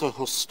are at a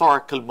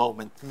historical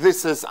moment.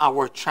 This is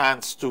our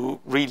chance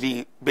to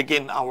really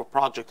begin our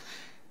project.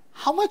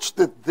 How much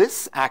did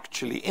this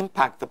actually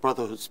impact the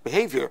Brotherhood's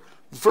behavior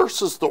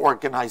versus the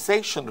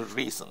organizational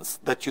reasons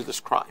that you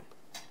describe?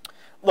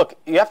 Look,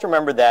 you have to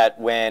remember that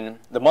when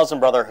the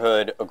Muslim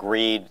Brotherhood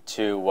agreed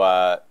to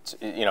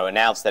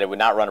announce that it would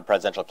not run a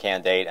presidential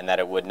candidate and that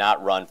it would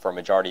not run for a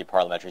majority of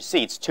parliamentary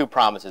seats, 2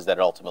 promises that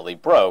it ultimately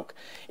broke.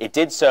 It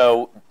did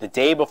so the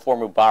day before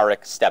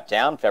Mubarak stepped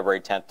down, February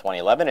 10th,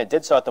 2011. It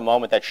did so at the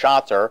moment that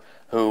Shatter,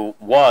 who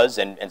was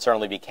and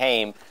certainly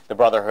became the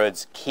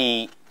Brotherhood's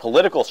key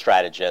political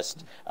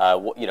strategist,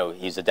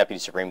 he's a deputy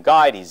supreme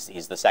guide,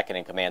 he's the second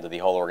in command of the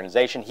whole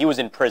organization, he was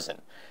in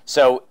prison.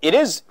 So it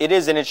is an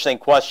interesting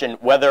question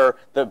whether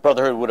the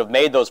Brotherhood would have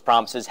made those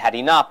promises had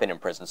he not been in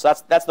prison. So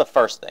that's the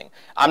first thing.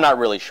 I'm not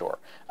really sure.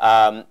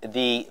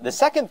 The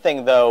second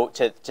thing, though,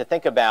 to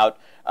think about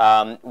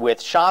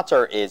with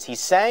Shatter is he's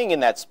saying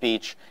in that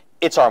speech,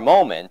 it's our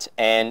moment,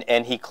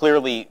 and he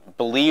clearly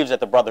believes that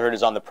the Brotherhood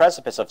is on the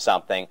precipice of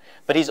something,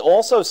 but he's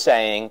also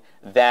saying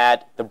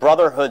that the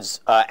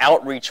Brotherhood's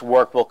outreach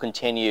work will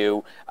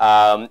continue.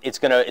 It's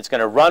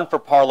gonna run for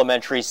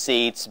parliamentary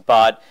seats,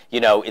 but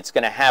it's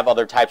gonna have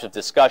other types of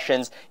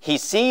discussions. He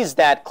sees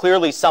that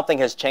clearly something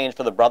has changed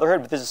for the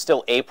Brotherhood, but this is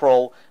still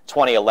April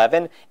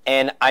 2011,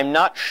 and I'm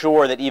not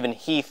sure that even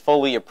he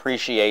fully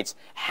appreciates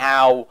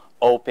how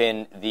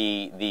open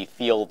the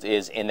field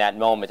is in that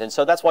moment. And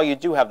so that's why you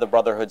do have the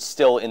Brotherhood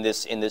still in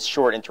this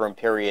short interim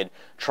period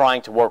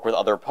trying to work with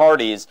other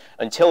parties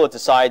until it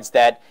decides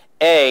that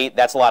A,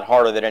 that's a lot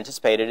harder than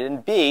anticipated,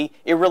 and B,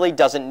 it really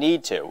doesn't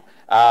need to.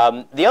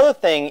 The other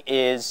thing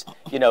is,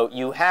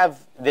 you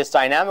have this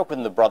dynamic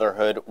within the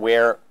Brotherhood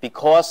where,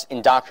 because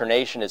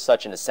indoctrination is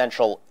such an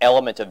essential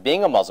element of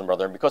being a Muslim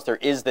brother, and because there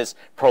is this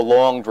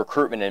prolonged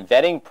recruitment and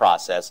vetting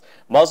process,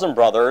 Muslim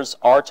brothers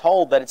are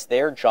told that it's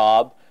their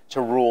job to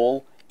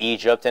rule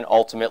Egypt and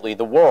ultimately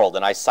the world.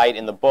 And I cite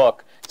in the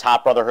book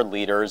top Brotherhood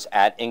leaders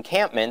at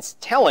encampments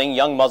telling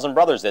young Muslim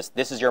brothers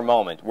this is your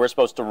moment. We're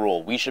supposed to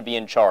rule. We should be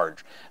in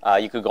charge.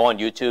 You could go on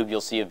YouTube.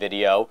 You'll see a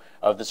video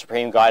of the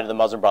Supreme Guide of the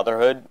Muslim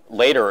Brotherhood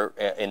later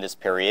in this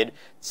period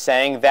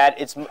saying that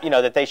it's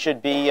that they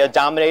should be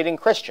dominating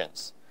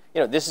Christians.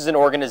 This is an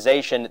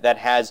organization that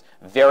has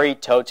very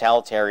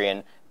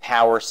totalitarian,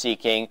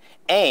 power-seeking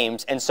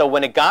aims. And so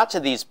when it got to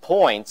these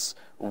points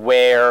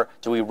where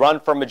do we run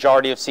for a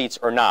majority of seats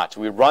or not? Do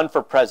we run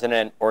for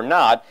president or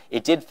not?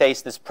 It did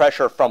face this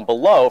pressure from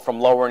below, from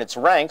lower in its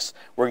ranks,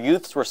 where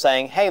youths were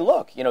saying, hey,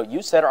 look,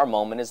 you said our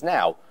moment is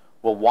now.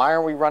 Well, why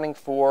aren't we running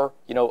for,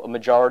 a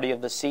majority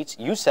of the seats?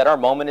 You said our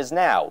moment is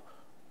now.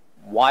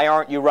 Why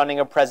aren't you running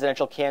a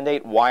presidential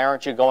candidate? Why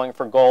aren't you going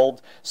for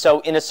gold?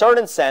 So in a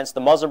certain sense, the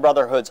Muslim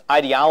Brotherhood's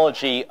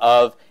ideology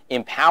of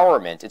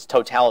empowerment, its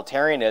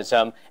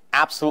totalitarianism,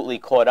 absolutely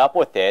caught up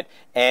with it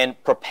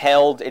and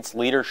propelled its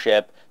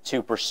leadership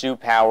to pursue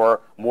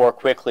power more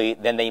quickly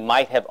than they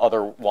might have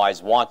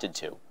otherwise wanted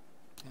to.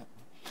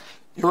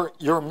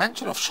 Your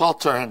mention of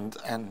Shatter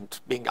and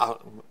being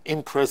out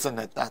in prison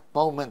at that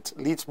moment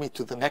leads me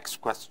to the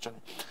next question.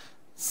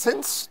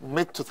 Since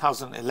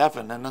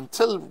mid-2011 and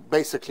until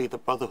basically the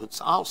Brotherhood's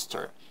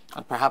ouster,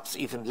 and perhaps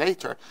even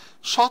later,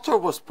 Shatter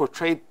was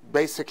portrayed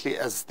basically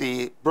as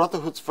the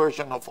Brotherhood's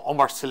version of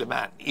Omar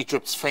Suleiman,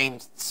 Egypt's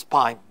famed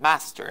spy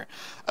master,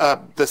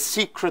 the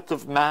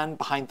secretive man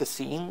behind the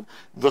scene,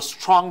 the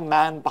strong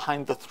man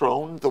behind the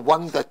throne, the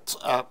one that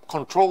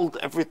controlled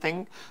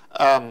everything.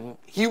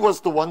 He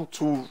was the one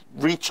to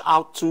reach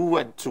out to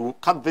and to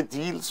cut the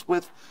deals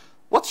with.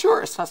 What's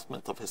your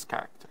assessment of his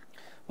character?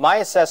 My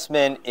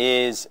assessment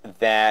is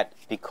that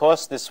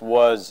because this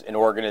was an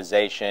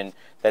organization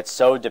that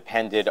so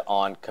depended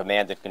on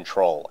command and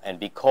control, and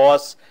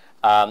because,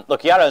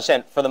 look, you got to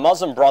understand, for the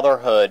Muslim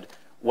Brotherhood,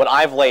 what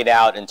I've laid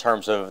out in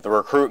terms of the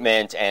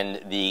recruitment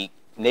and the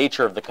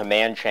nature of the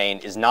command chain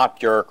is not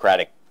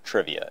bureaucratic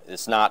trivia.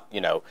 It's not,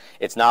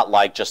 it's not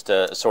like just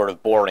a sort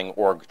of boring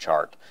org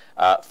chart.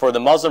 For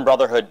the Muslim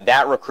Brotherhood,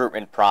 that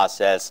recruitment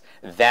process,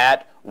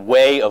 that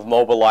way of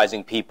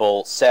mobilizing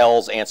people,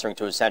 cells answering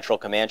to a central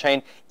command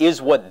chain,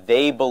 is what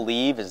they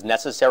believe is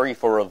necessary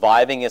for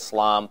reviving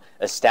Islam,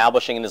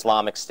 establishing an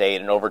Islamic state,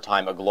 and over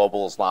time a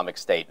global Islamic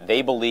state.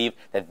 They believe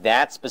that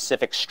that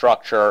specific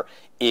structure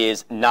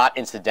is not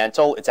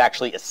incidental. It's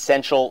actually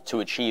essential to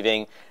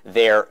achieving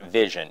their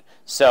vision.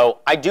 So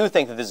I do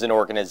think that this is an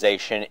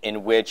organization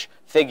in which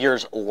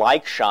figures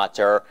like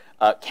Shatter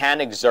can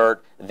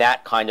exert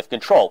that kind of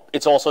control.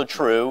 It's also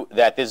true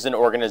that this is an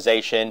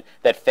organization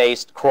that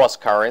faced cross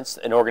currents,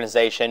 an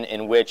organization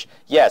in which,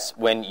 yes,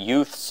 when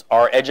youths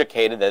are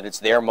educated that it's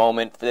their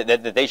moment,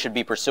 that they should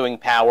be pursuing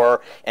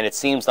power, and it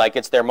seems like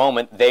it's their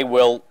moment, they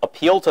will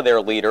appeal to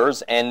their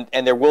leaders, and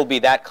there will be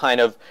that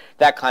kind of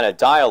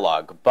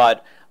dialogue.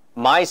 But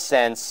my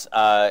sense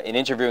in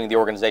interviewing the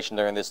organization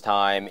during this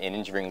time, in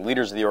interviewing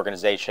leaders of the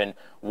organization,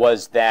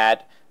 was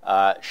that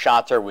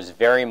Shatter was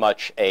very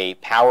much a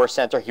power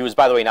center. He was,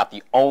 by the way, not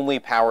the only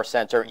power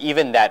center.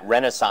 Even that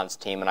Renaissance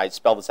team, and I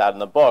spell this out in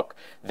the book,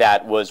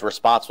 that was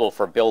responsible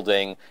for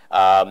building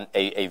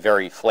a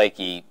very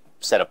flaky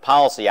set of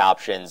policy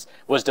options,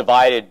 was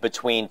divided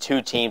between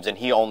two teams, and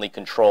he only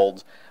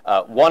controlled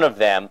one of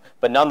them.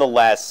 But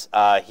nonetheless,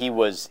 he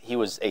was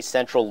a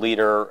central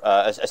leader,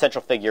 a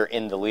central figure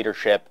in the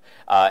leadership,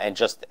 and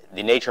just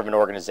the nature of an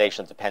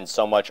organization that depends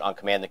so much on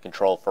command and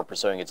control for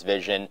pursuing its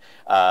vision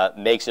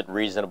makes it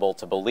reasonable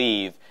to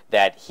believe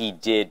that he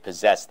did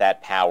possess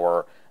that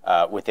power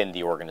within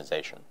the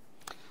organization.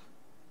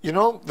 You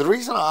know, the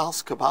reason I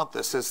ask about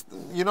this is,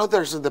 you know,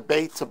 there's a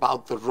debate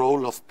about the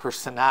role of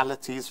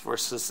personalities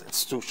versus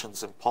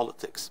institutions in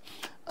politics.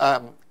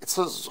 It's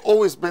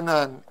always been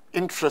an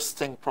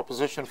interesting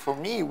proposition for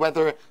me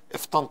whether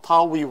if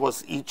Tantawi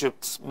was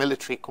Egypt's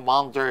military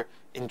commander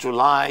in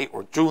July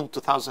or June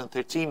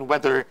 2013,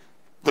 whether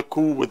the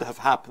coup would have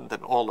happened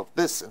and all of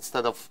this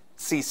instead of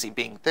Sisi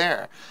being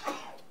there.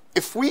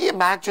 If we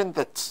imagine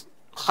that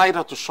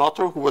Khairat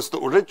al-Shatter, who was the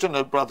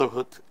original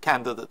Brotherhood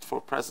candidate for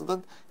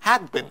president,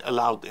 had been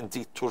allowed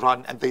indeed to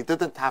run, and they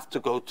didn't have to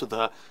go to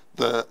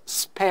the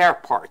spare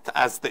part,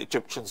 as the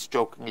Egyptians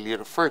jokingly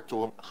referred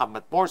to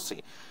Mohammed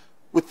Morsi,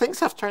 would things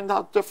have turned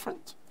out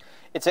different?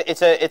 It's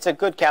a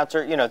good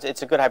counter. You know,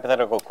 it's a good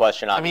hypothetical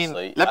question.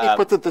 Obviously, I mean, let me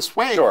put it this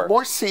way: sure.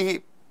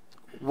 Morsi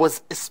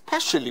was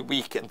especially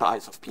weak in the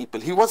eyes of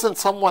people. He wasn't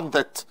someone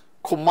that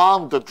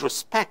commanded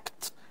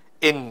respect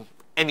in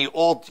any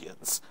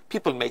audience.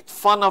 People made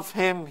fun of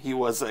him. He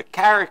was a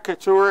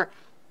caricature.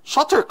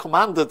 Shatter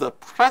commanded a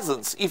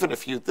presence, even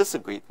if you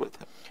disagreed with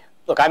him.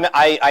 Look,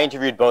 I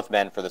interviewed both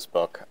men for this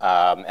book,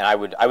 and I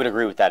would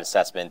agree with that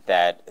assessment.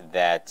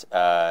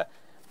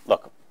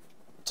 Look,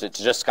 to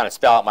just kind of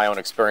spell out my own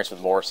experience with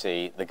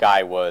Morsi, the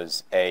guy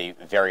was a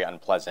very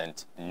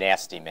unpleasant,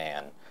 nasty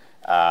man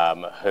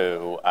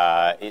who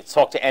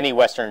talked to any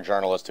Western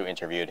journalist who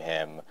interviewed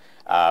him.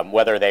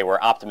 Whether they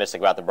were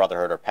optimistic about the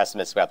Brotherhood or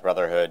pessimistic about the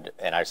Brotherhood,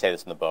 and I say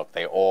this in the book,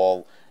 they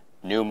all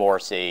knew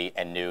Morsi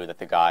and knew that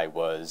the guy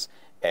was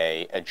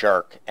a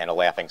jerk and a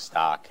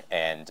laughingstock,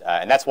 and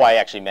that's why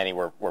actually many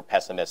were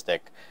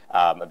pessimistic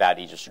about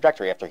Egypt's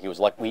trajectory after he was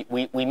like,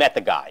 we met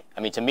the guy. I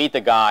mean, to meet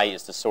the guy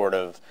is to sort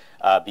of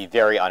be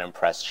very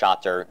unimpressed.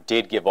 Shatter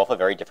did give off a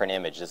very different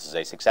image. This is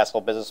a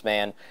successful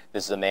businessman.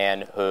 This is a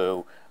man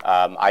who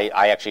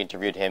I actually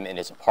interviewed him in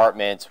his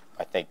apartment,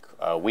 I think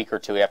a week or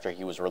two after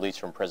he was released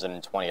from prison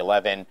in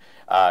 2011,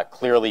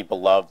 clearly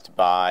beloved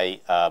by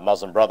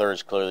Muslim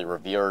brothers, clearly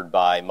revered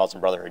by Muslim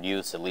Brotherhood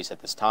youths, at least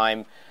at this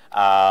time.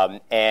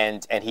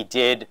 And he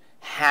did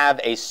have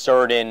a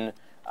certain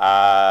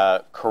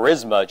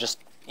charisma, just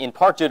in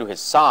part due to his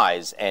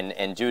size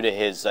and due to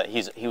his he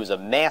is a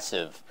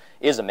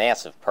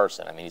massive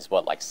person. I mean, he's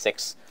what, like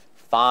 6'5"?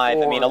 I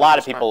mean, a lot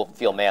of people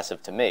feel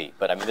massive to me,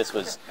 but I mean, this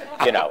was,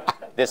 you know,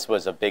 this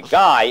was a big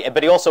guy,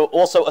 but he also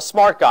a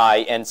smart guy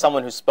and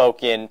someone who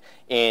spoke in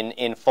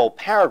full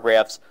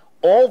paragraphs.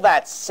 All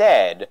that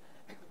said,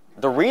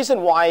 the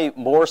reason why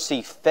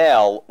Morsi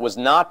fell was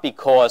not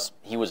because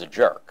he was a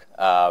jerk.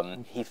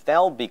 He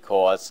fell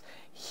because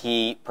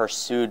he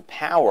pursued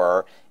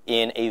power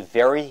in a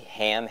very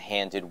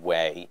ham-handed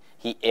way.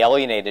 He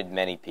alienated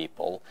many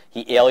people.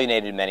 He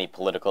alienated many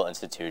political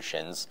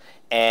institutions.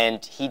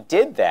 And he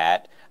did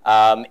that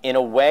in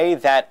a way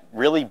that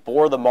really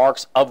bore the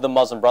marks of the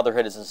Muslim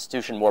Brotherhood as an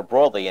institution more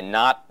broadly and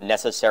not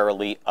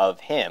necessarily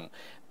of him.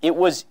 It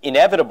was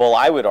inevitable,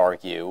 I would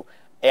argue,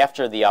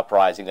 after the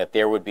uprising, that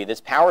there would be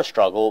this power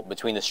struggle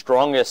between the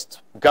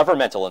strongest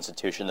governmental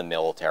institution, the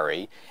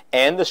military,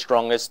 and the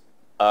strongest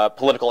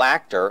political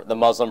actor, the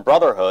Muslim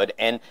Brotherhood,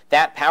 and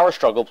that power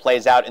struggle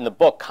plays out in the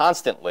book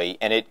constantly,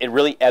 and it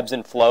really ebbs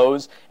and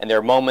flows, and there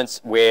are moments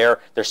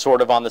where they're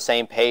sort of on the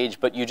same page,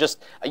 but you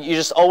just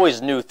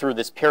always knew through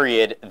this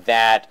period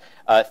that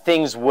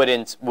things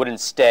wouldn't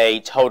stay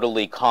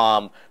totally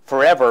calm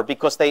forever,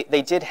 because they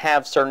did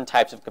have certain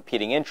types of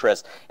competing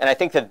interests, and I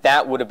think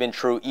that would have been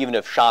true even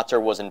if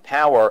Shatter was in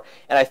power.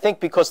 And I think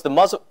because the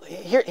Muslim,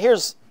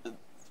 here's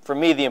for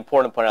me the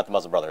important point about the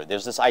Muslim Brotherhood.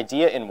 There's this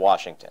idea in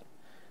Washington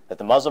that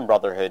the Muslim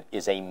Brotherhood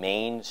is a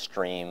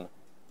mainstream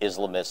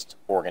Islamist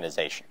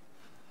organization.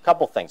 A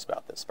couple things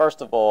about this.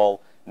 First of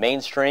all,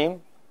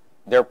 mainstream,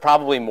 there are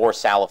probably more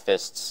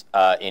Salafists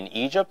in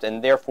Egypt,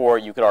 and therefore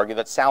you could argue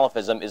that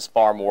Salafism is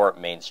far more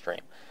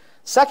mainstream.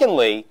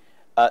 Secondly,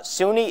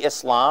 Sunni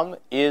Islam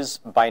is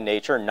by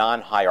nature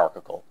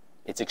non-hierarchical.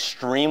 It's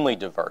extremely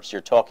diverse.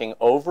 You're talking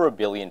over 1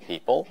 billion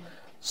people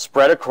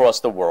spread across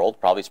the world,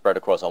 probably spread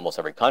across almost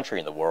every country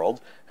in the world,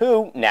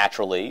 who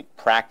naturally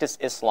practice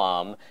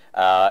Islam,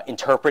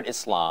 interpret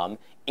Islam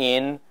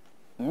in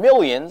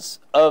millions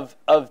of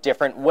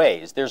different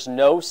ways. There's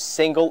no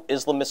single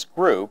Islamist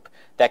group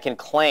that can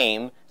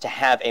claim to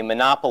have a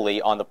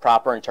monopoly on the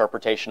proper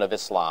interpretation of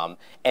Islam.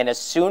 And as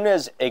soon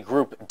as a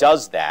group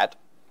does that,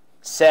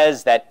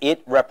 says that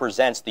it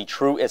represents the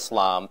true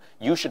Islam,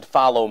 you should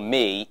follow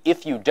me.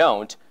 If you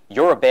don't,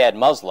 you're a bad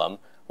Muslim.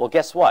 Well,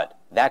 guess what?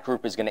 That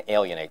group is going to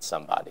alienate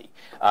somebody.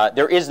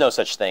 There is no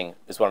such thing,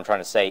 is what I'm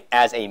trying to say,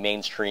 as a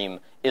mainstream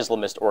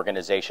Islamist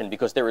organization,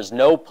 because there is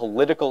no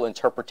political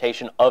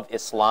interpretation of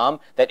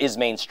Islam that is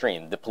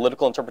mainstream. The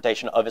political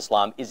interpretation of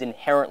Islam is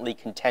inherently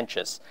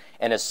contentious.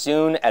 And as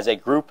soon as a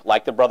group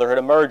like the Brotherhood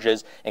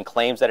emerges and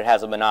claims that it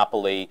has a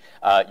monopoly,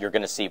 you're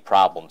going to see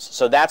problems.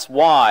 So that's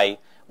why,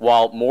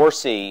 while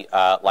Morsi,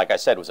 like I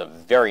said, was a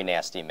very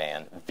nasty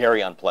man,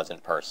 very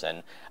unpleasant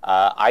person,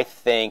 I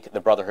think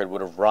the Brotherhood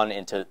would have run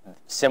into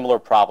similar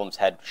problems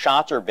had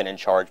Shatter been in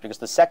charge, because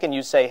the second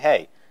you say,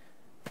 hey,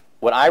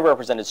 what I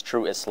represent is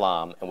true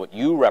Islam and what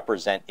you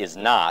represent is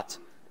not,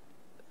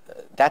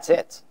 that's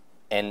it.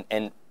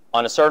 And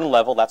on a certain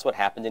level, that's what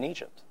happened in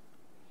Egypt.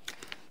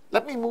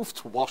 Let me move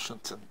to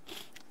Washington.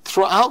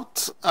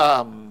 Throughout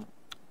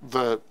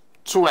the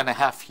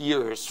 2.5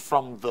 years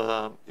from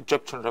the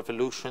Egyptian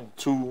revolution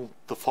to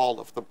the fall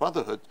of the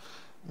Brotherhood,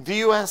 the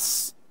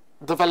U.S.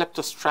 developed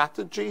a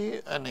strategy,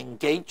 an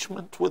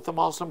engagement with the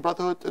Muslim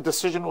Brotherhood. A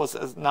decision was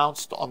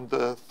announced on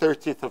the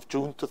 30th of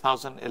June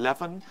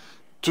 2011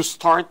 to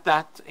start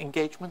that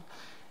engagement.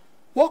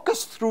 Walk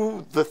us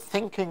through the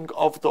thinking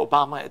of the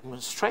Obama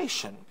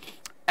administration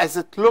as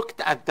it looked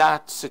at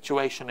that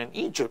situation in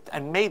Egypt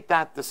and made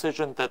that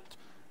decision that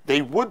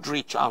they would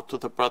reach out to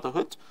the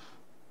Brotherhood,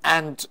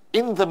 and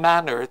in the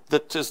manner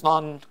that is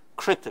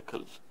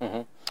non-critical.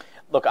 Mm-hmm.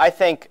 Look, I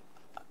think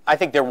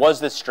there was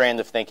this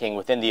strand of thinking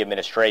within the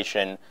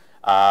administration,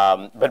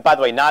 but by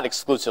the way, not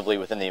exclusively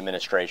within the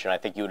administration. I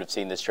think you would have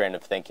seen this strand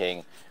of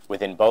thinking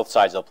within both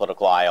sides of the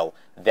political aisle,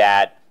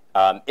 that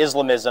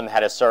Islamism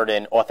had a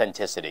certain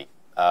authenticity.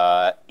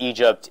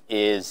 Egypt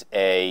is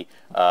a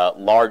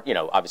large,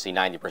 obviously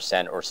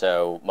 90% or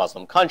so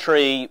Muslim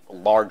country,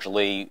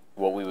 largely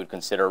what we would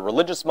consider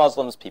religious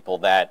Muslims, people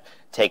that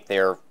take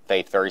their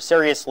faith very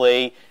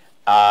seriously,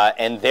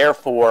 and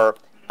therefore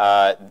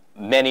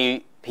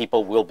many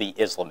people will be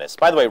Islamists.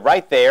 By the way,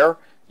 right there,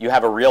 you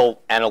have a real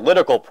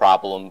analytical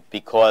problem,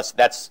 because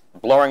that's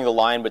blurring the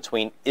line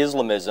between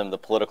Islamism, the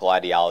political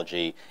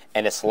ideology,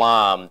 and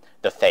Islam,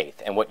 the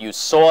faith. And what you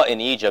saw in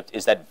Egypt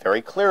is that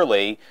very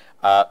clearly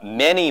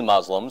many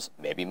Muslims,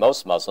 maybe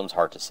most Muslims,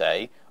 hard to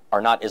say,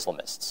 are not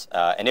Islamists.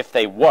 And if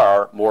they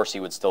were,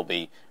 Morsi would still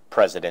be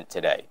president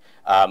today.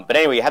 But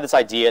anyway, you had this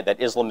idea that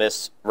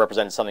Islamists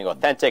represented something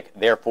authentic,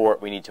 therefore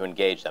we need to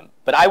engage them.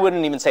 But I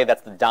wouldn't even say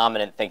that's the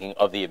dominant thinking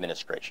of the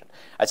administration.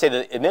 I'd say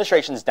the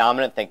administration's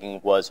dominant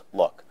thinking was,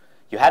 look,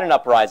 you had an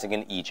uprising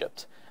in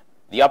Egypt.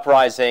 The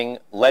uprising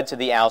led to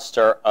the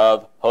ouster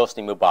of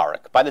Hosni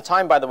Mubarak. By the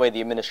time, by the way,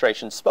 the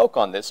administration spoke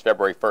on this,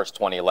 February 1st,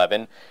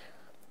 2011,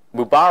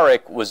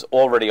 Mubarak was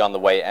already on the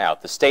way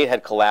out. The state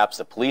had collapsed,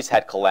 the police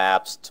had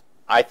collapsed.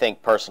 I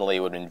think personally it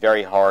would have been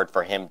very hard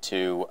for him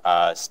to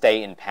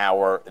stay in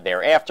power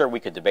thereafter. We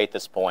could debate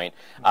this point.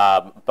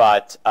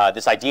 But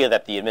this idea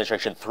that the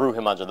administration threw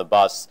him under the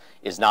bus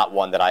is not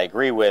one that I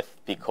agree with,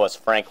 because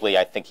frankly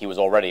I think he was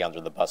already under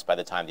the bus by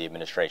the time the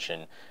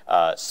administration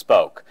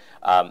spoke.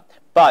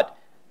 But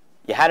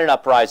you had an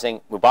uprising,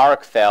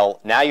 Mubarak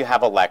fell, now you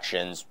have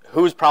elections.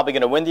 Who's probably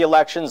going to win the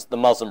elections? The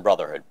Muslim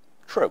Brotherhood.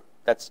 True.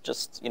 That's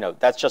just,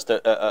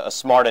 a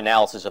smart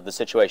analysis of the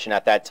situation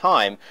at that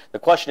time. The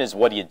question is,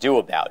 what do you do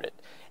about it?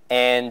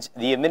 And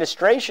the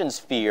administration's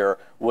fear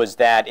was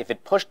that if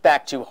it pushed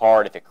back too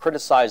hard, if it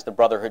criticized the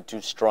Brotherhood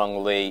too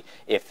strongly,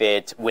 if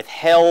it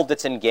withheld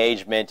its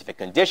engagement, if it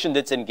conditioned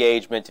its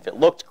engagement, if it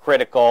looked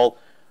critical,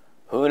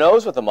 who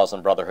knows what the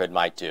Muslim Brotherhood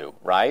might do,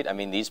 right? I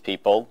mean, these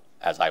people,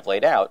 as I've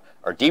laid out,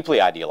 are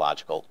deeply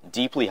ideological,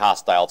 deeply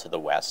hostile to the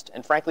West,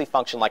 and frankly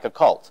function like a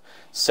cult.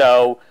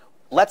 So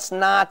let's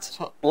not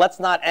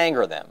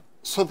anger them.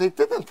 So they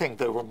didn't think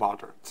they were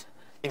moderate,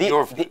 in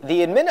your view?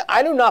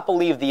 I do not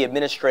believe the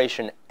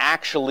administration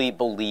actually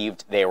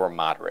believed they were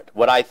moderate.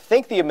 What I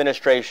think the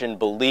administration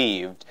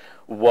believed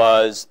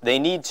was they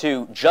need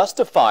to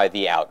justify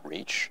the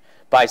outreach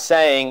by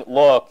saying,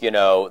 look,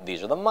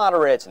 these are the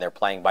moderates, and they're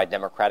playing by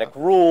democratic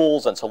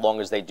rules, and so long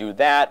as they do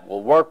that,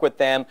 we'll work with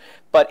them.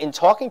 But in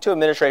talking to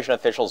administration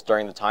officials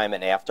during the time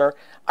and after,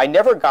 I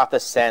never got the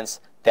sense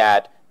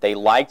that they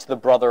liked the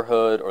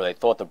Brotherhood or they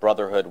thought the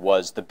Brotherhood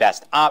was the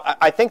best.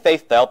 I think they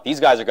felt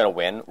these guys are going to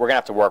win. We're going to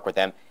have to work with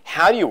them.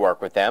 How do you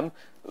work with them?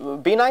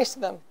 Be nice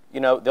to them.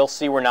 they'll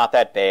see we're not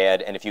that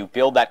bad. And if you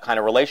build that kind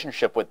of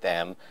relationship with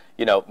them,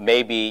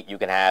 maybe you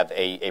can have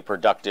a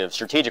productive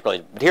strategic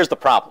relationship. But here's the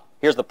problem.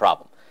 Here's the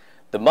problem.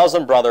 The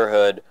Muslim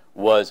Brotherhood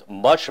was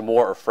much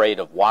more afraid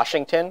of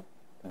Washington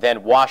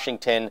than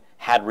Washington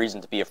had reason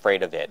to be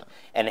afraid of it.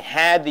 And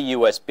had the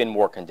U.S. been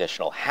more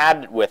conditional,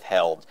 had it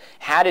withheld,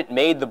 had it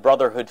made the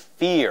Brotherhood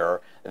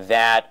fear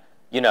that,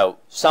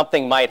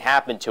 something might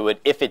happen to it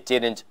if it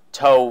didn't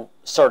toe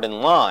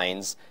certain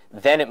lines,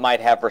 then it might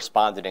have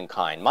responded in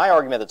kind. My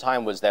argument at the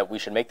time was that we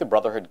should make the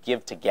Brotherhood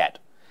give to get.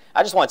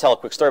 I just want to tell a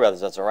quick story about this,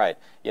 that's all right.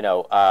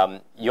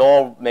 You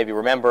all maybe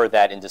remember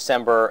that in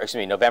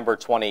November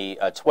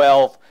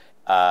 2012,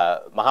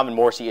 Mohamed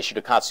Morsi issued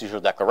a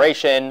constitutional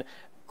declaration,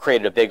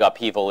 created a big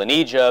upheaval in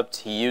Egypt.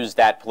 He used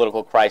that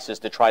political crisis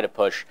to try to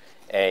push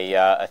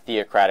a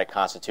theocratic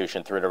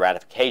constitution through to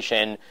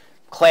ratification.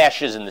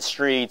 Clashes in the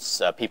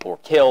streets, people were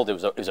killed. It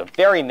was a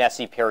very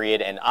messy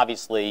period, and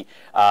obviously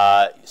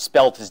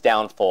spelled his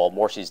downfall,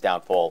 Morsi's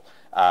downfall,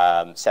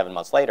 7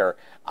 months later.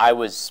 I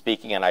was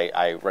speaking, and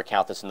I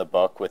recount this in the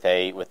book, with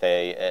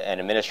an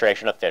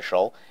administration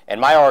official, and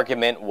my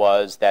argument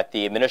was that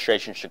the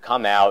administration should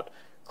come out,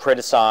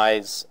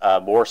 criticize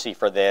Morsi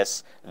for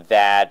this.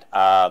 That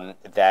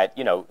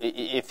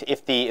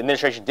if the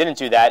administration didn't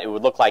do that, it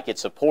would look like it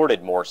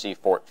supported Morsi,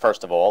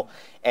 first of all,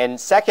 and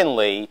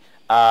secondly,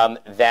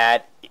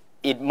 that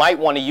it might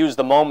want to use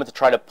the moment to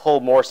try to pull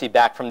Morsi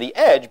back from the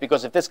edge,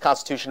 because if this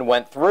constitution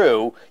went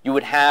through, you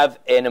would have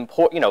an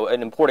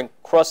important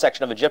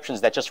cross-section of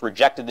Egyptians that just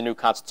rejected the new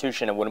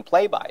constitution and wouldn't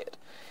play by it.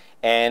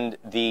 And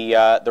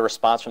the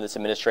response from this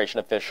administration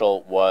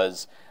official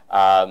was,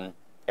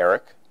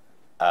 Eric,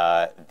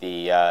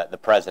 the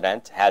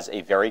president has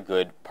a very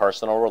good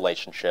personal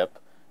relationship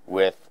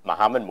with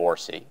Mohamed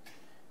Morsi.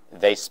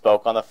 They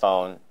spoke on the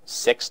phone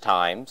 6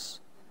 times.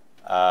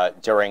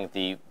 During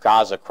the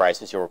Gaza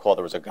crisis. You'll recall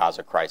there was a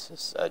Gaza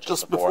crisis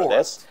just before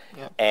this.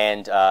 Yeah.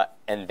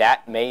 And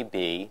that may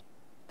be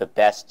the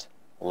best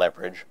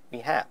leverage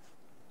we have.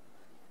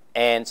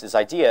 And it's this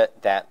idea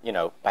that,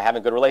 by having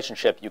a good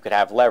relationship, you could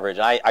have leverage.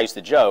 And I used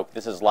to joke,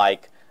 this is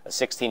like a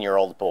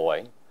 16-year-old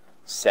boy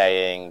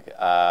saying,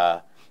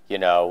 I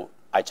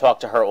talk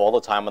to her all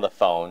the time on the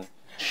phone.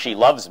 She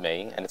loves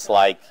me. And it's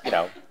like,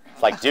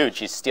 it's like, dude,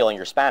 she's stealing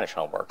your Spanish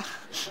homework.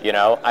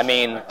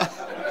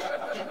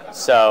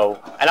 So,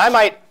 and I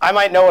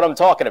might know what I'm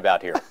talking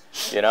about here,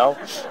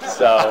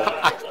 So,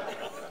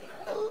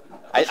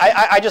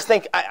 I just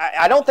think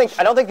I don't think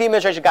the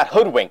administration got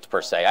hoodwinked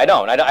per se. I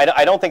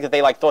don't think that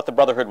they thought the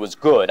Brotherhood was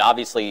good.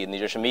 Obviously, in the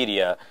Egyptian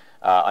media,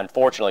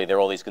 unfortunately, there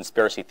are all these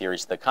conspiracy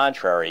theories to the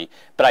contrary.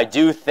 But I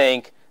do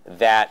think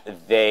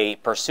that they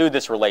pursued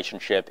this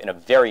relationship in a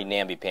very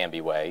namby-pamby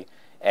way,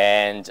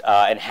 and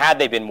had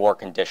they been more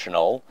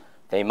conditional,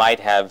 they might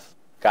have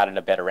gotten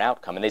a better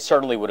outcome, and they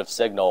certainly would have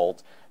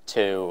signaled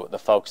to the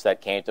folks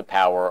that came to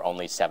power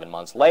only 7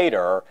 months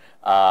later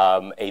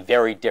a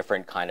very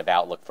different kind of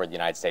outlook for the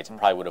United States, and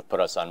probably would have put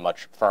us on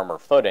much firmer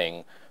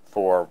footing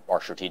for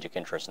our strategic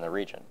interests in the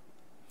region.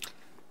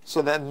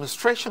 So the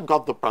administration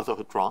got the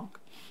Brotherhood wrong.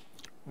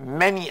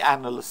 Many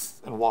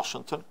analysts in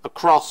Washington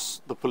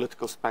across the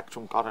political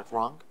spectrum got it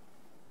wrong.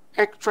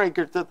 Eric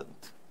Trager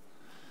didn't.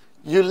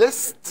 You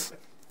list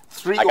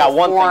 3 or 4... I got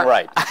one thing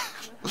right.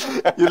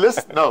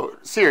 No,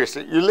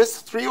 seriously, you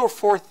list 3 or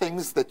 4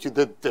 things that you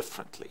did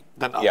differently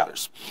than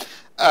others.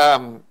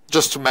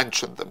 Just to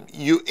mention them.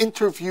 You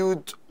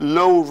interviewed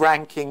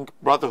low-ranking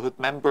Brotherhood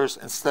members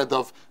instead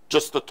of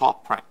just the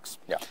top ranks.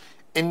 Yeah.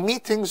 In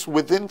meetings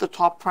within the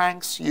top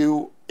ranks,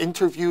 you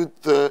interviewed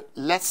the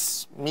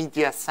less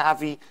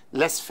media-savvy,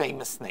 less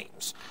famous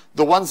names.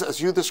 The ones, as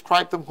you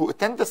described them, who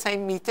attend the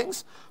same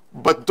meetings,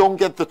 but don't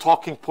get the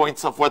talking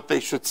points of what they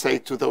should say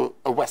to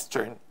a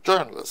Western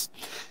journalist.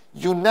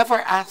 You never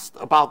asked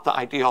about the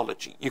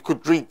ideology. You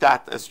could read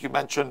that, as you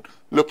mentioned,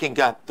 looking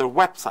at their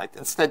website.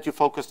 Instead, you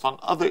focused on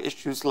other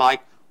issues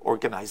like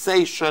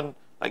organization,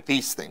 like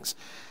these things.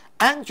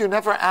 And you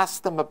never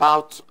asked them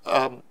about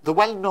the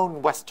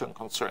well-known Western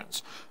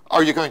concerns.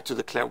 Are you going to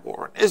declare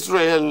war on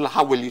Israel?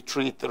 How will you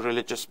treat the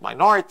religious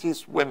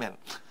minorities, women?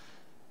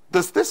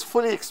 Does this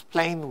fully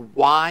explain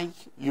why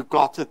you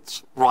got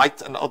it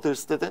right and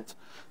others didn't?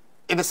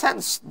 In a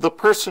sense, the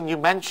person you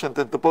mentioned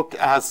in the book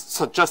as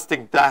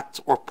suggesting that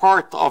or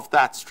part of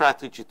that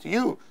strategy to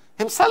you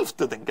himself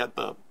didn't get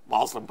the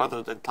Muslim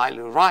Brotherhood entirely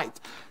right.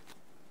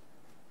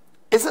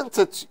 Isn't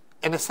it,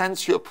 in a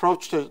sense, you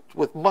approached it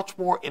with much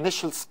more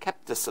initial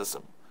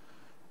skepticism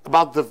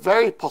about the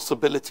very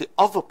possibility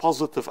of a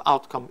positive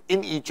outcome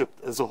in Egypt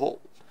as a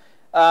whole?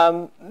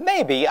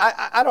 Maybe.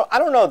 I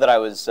don't know that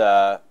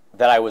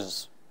I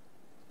was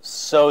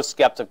so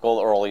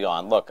skeptical early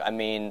on. Look, I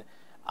mean,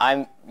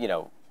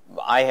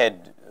 I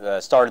had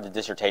started the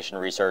dissertation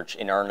research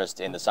in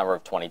earnest in the summer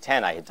of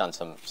 2010. I had done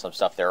some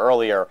stuff there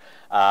earlier,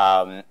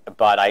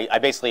 but I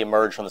basically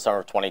emerged from the summer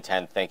of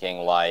 2010 thinking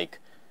like,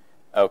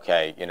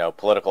 okay,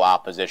 political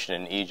opposition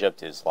in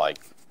Egypt is like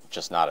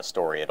just not a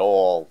story at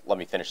all. Let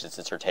me finish this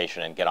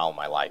dissertation and get on with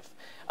my life.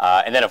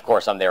 And then, of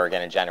course, I'm there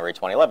again in January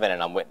 2011,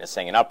 and I'm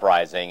witnessing an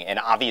uprising. And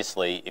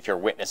obviously, if you're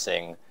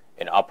witnessing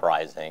an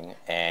uprising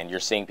and you're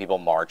seeing people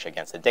march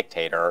against a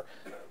dictator,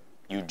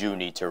 you do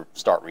need to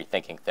start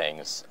rethinking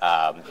things.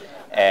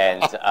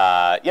 And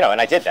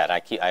I did that.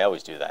 I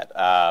always do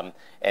that.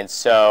 And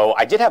so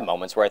I did have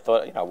moments where I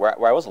thought,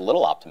 where I was a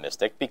little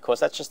optimistic, because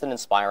that's just an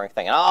inspiring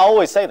thing. And I'll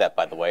always say that,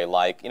 by the way,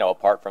 like,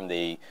 apart from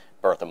the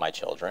birth of my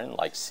children,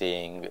 like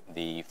seeing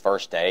the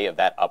first day of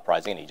that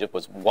uprising in Egypt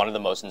was one of the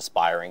most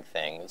inspiring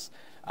things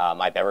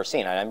I've ever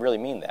seen, and I really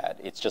mean that.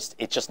 It's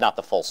just not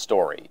the full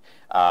story,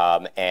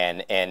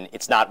 and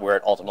it's not where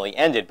it ultimately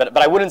ended. But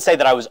I wouldn't say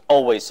that I was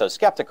always so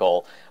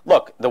skeptical.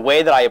 Look, the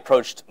way that I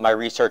approached my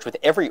research with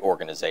every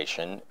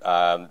organization,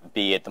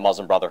 be it the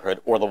Muslim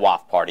Brotherhood or the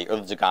WAF Party or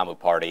the Zagamu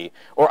Party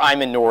or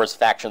Ayman Noor's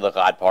faction of the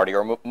Ghad Party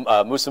or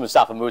Musa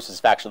Mustafa Musa's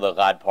faction of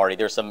the Ghad Party.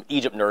 There's some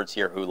Egypt nerds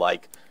here who are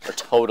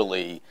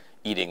totally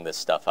eating this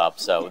stuff up.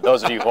 So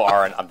those of you who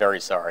aren't, I'm very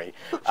sorry.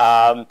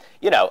 I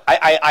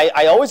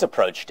always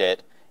approached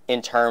it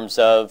in terms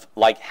of,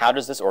 how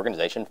does this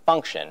organization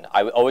function?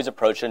 I always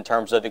approach it in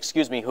terms of,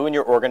 excuse me, who in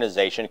your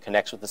organization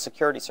connects with the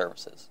security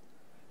services?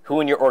 Who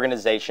in your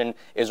organization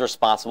is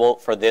responsible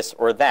for this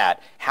or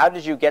that? How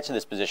did you get to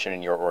this position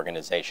in your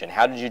organization?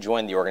 How did you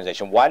join the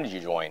organization? Why did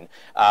you join?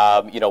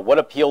 What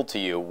appealed to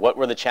you? What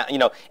were the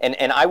challenges?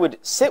 And I would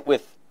sit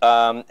with,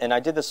 and I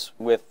did this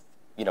with,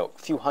 a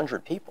few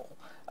hundred people.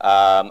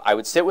 I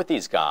would sit with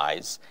these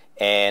guys,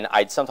 and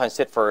I'd sometimes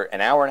sit for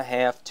an hour and a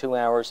half, 2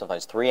 hours,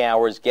 sometimes 3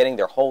 hours, getting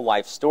their whole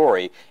life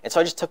story. And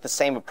so I just took the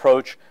same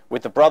approach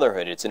with the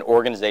Brotherhood. It's an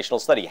organizational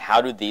study.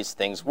 How do these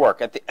things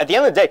work? At the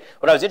end of the day,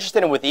 what I was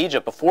interested in with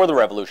Egypt before the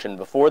revolution,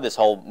 before this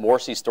whole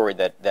Morsi story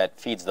that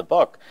feeds the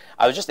book,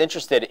 I was just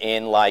interested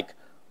in,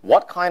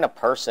 what kind of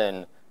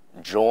person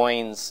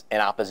joins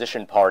an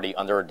opposition party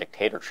under a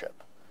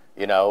dictatorship?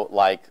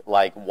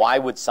 Why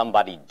would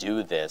somebody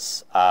do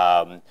this?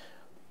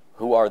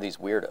 Who are these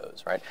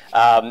weirdos, right?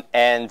 I'm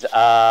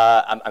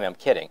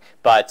kidding,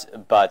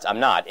 but I'm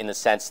not, in the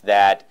sense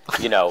that,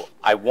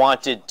 I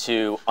wanted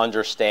to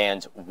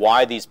understand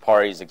why these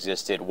parties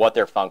existed, what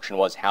their function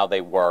was, how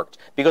they worked,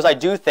 because I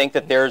do think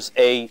that there's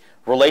a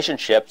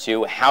relationship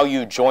to how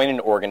you join an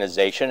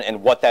organization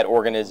and what that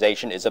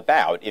organization is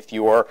about. If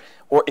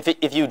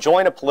you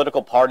join a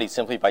political party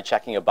simply by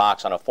checking a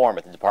box on a form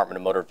at the Department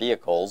of Motor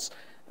Vehicles,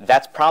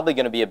 that's probably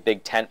going to be a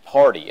big tent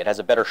party. It has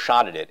a better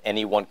shot at it.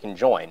 Anyone can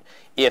join.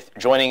 If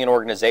joining an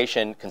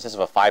organization consists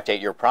of a 5 to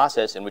 8 year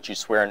process in which you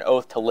swear an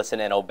oath to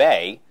listen and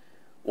obey,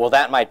 well,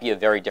 that might be a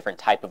very different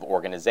type of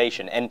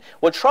organization. And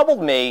what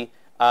troubled me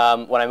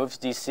when I moved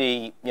to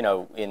D.C.,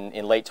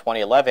 in late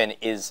 2011,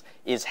 is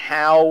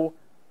how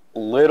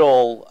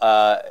little,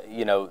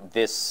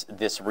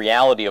 this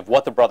reality of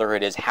what the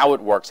Brotherhood is, how it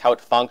works, how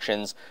it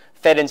functions,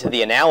 fed into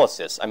the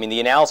analysis. I mean,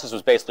 the analysis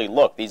was basically,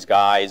 look, these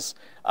guys,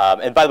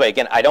 and by the way,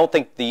 again, I don't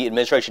think the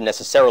administration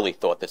necessarily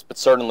thought this, but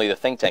certainly the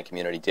think tank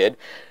community did.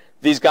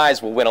 These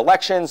guys will win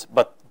elections,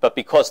 but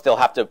because they'll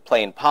have to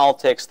play in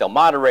politics, they'll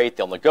moderate,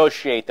 they'll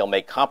negotiate, they'll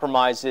make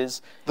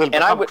compromises. They'll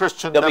become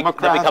Christian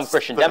Democrats. They'll become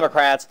Christian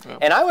Democrats. Yeah.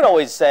 And I would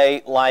always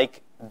say,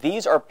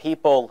 these are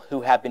people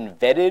who have been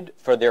vetted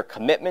for their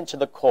commitment to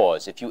the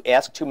cause. If you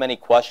ask too many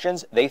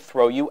questions, they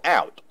throw you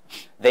out.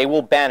 They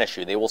will banish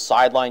you. They will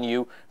sideline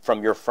you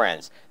from your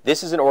friends.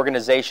 This is an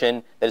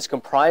organization that is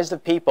comprised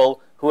of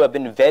people who have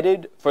been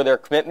vetted for their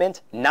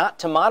commitment not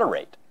to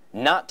moderate,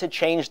 not to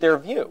change their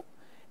view.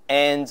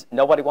 And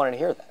nobody wanted to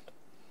hear that.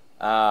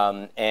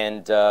 I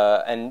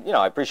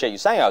appreciate you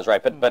saying I was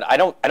right, but I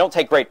don't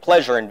take great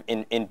pleasure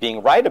in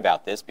being right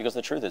about this, because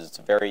the truth is it's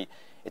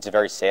a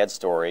very sad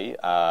story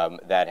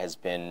that has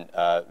been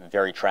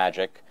very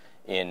tragic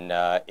in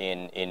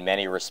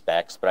many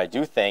respects. But I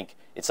do think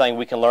it's something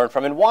we can learn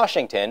from in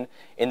Washington,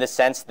 in the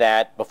sense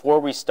that before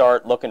we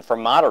start looking for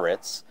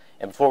moderates,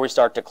 and before we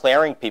start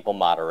declaring people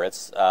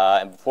moderates,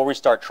 and before we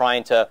start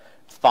trying to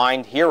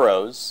find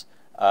heroes,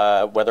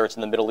 whether it's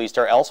in the Middle East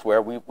or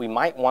elsewhere, we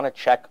might want to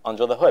check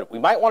under the hood. We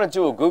might want to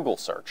do a Google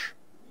search.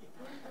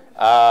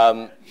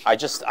 I'm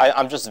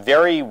just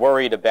very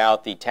worried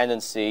about the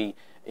tendency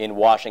in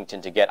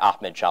Washington to get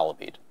Ahmed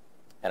Chalabid.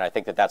 And I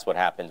think that that's what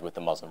happened with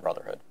the Muslim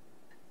Brotherhood.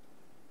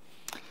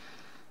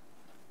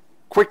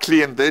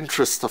 Quickly, in the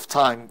interest of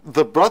time,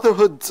 the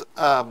Brotherhood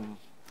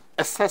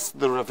assessed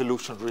the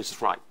revolutionaries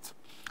right.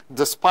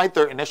 Despite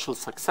their initial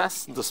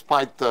success,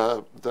 despite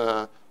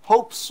the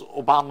hopes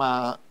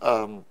Obama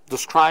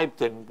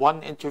described in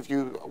one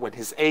interview when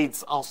his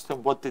aides asked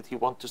him what did he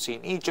want to see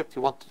in Egypt, he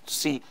wanted to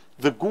see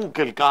the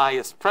Google guy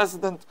as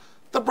president.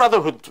 The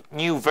Brotherhood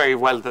knew very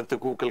well that the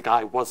Google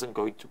guy wasn't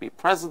going to be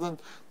president,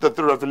 that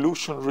the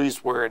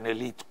revolutionaries were an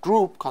elite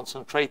group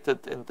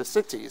concentrated in the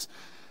cities.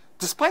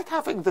 Despite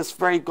having this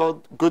very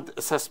good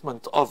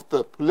assessment of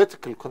the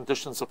political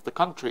conditions of the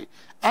country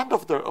and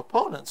of their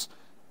opponents,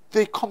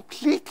 they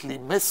completely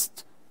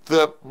missed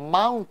the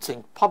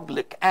mounting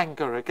public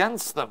anger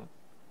against them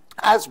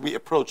as we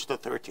approach the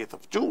 30th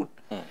of June.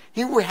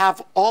 Here we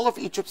have all of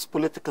Egypt's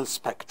political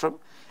spectrum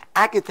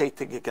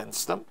agitating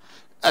against them,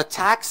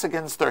 attacks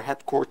against their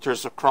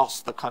headquarters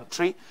across the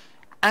country,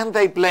 and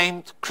they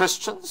blamed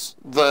Christians,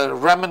 the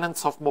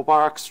remnants of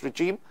Mubarak's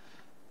regime.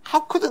 How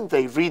couldn't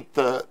they read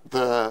get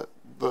a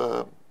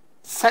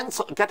sense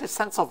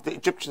of the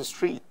Egyptian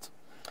street?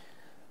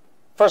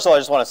 First of all, I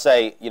just want to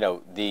say, you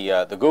know,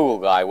 the Google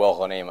guy, Will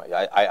Ghanim,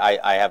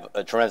 I have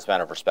a tremendous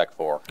amount of respect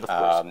for,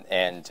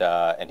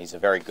 and he's a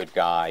very good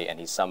guy, and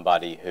he's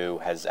somebody who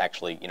has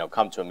actually, you know,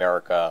 come to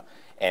America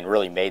and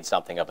really made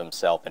something of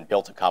himself and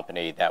built a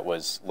company that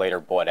was later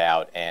bought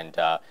out. And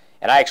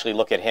I actually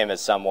look at him as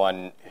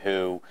someone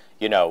who,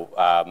 you know,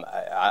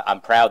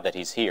 I'm proud that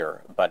he's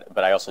here, but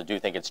I also do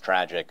think it's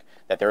tragic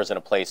that there isn't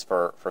a place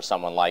for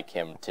someone like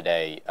him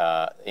today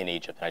in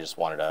Egypt. And I just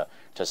wanted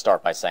to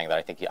start by saying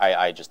that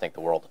I just think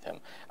the world of him.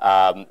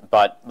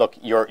 But look,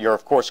 you're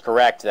of course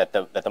correct that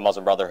the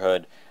Muslim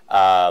Brotherhood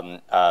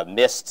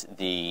missed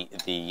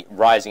the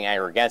rising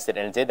anger against it,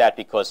 and it did that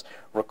because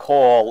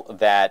recall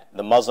that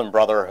the Muslim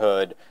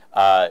Brotherhood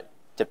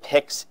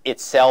depicts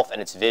itself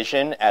and its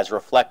vision as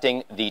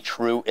reflecting the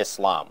true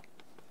Islam.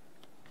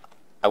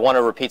 I want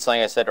to repeat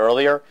something I said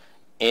earlier.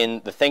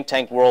 In the think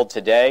tank world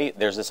today,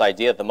 there's this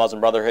idea that the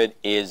Muslim Brotherhood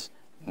is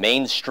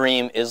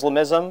mainstream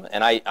Islamism,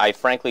 and I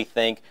frankly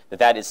think that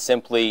that is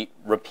simply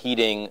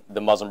repeating the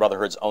Muslim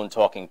Brotherhood's own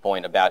talking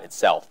point about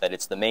itself, that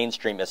it's the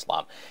mainstream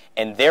Islam.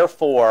 And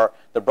therefore,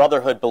 the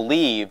Brotherhood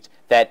believed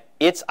that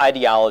its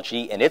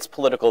ideology and its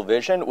political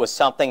vision was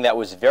something that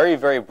was very,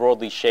 very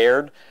broadly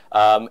shared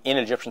in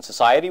Egyptian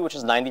society, which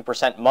is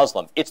 90%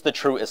 Muslim. It's the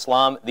true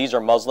Islam. These are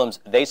Muslims.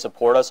 They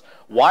support us.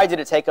 Why did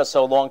it take us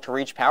so long to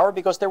reach power?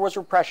 Because there was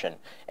repression.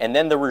 And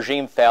then the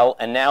regime fell,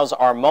 and now's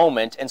our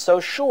moment. And so,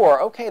 sure,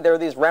 okay, there are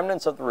these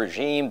remnants of the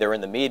regime. They're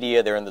in the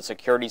media. They're in the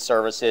security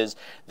services.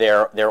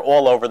 They're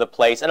all over the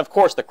place. And, of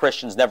course, the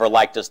Christians never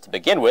liked us to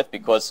begin with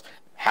because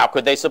how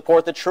could they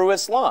support the true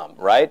Islam,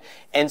 right?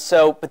 And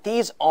so, but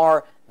these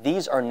are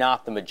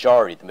not the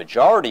majority. The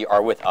majority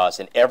are with us,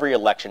 and every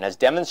election has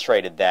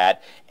demonstrated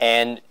that.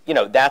 And, you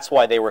know, that's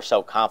why they were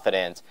so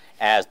confident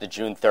as the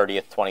June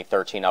 30th,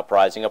 2013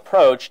 uprising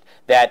approached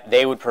that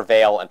they would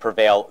prevail and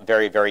prevail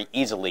very, very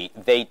easily.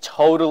 They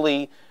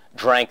totally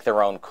drank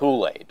their own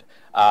Kool-Aid.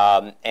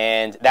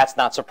 And that's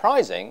not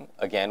surprising,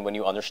 again, when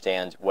you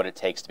understand what it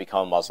takes to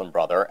become a Muslim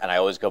brother. And I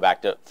always go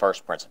back to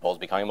first principles.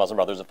 Becoming a Muslim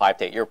brother is a 5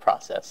 to 8 year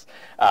process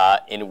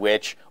in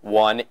which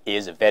one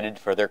is vetted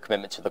for their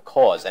commitment to the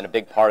cause. And a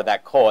big part of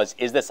that cause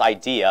is this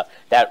idea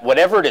that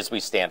whatever it is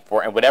we stand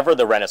for and whatever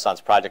the Renaissance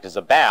Project is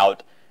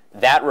about,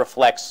 that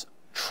reflects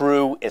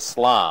true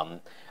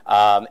Islam.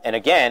 And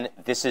again,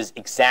 this is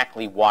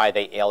exactly why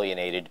they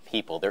alienated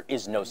people. There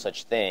is no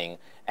such thing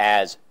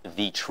as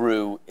the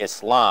true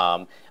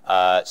Islam.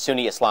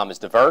 Sunni Islam is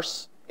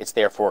diverse. It's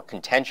therefore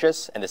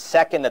contentious. And the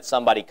second that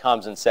somebody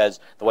comes and says,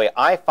 the way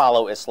I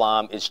follow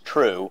Islam is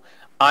true,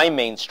 I'm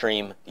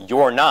mainstream,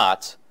 you're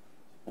not,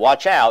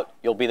 watch out,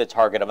 you'll be the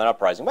target of an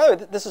uprising. By the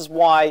way, this is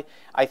why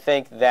I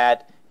think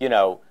that, you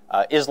know,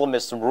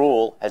 Islamist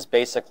rule has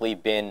basically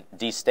been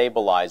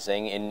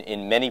destabilizing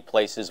in many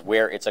places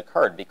where it's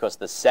occurred, because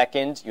the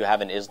second you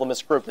have an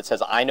Islamist group that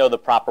says, I know the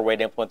proper way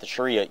to implement the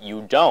Sharia,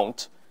 you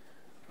don't,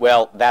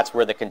 well, that's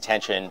where the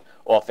contention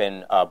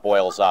often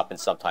boils up and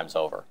sometimes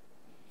over.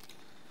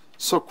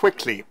 So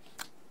quickly,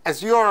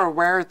 as you are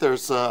aware,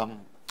 there's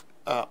an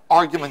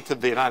argument in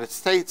the United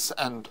States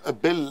and a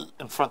bill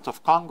in front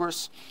of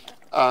Congress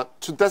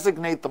to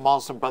designate the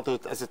Muslim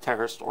Brotherhood as a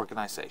terrorist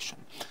organization.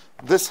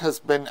 This has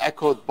been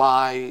echoed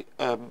by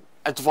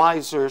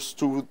advisors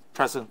to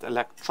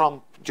President-elect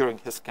Trump during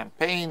his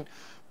campaign.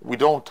 We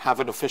don't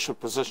have an official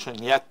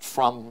position yet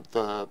from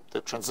the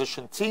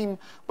transition team,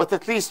 but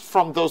at least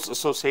from those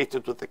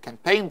associated with the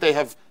campaign, they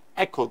have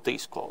echoed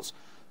these calls.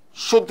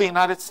 Should the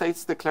United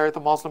States declare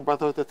the Muslim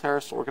Brotherhood a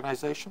terrorist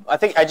organization?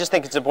 I just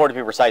think it's important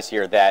to be precise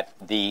here that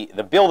the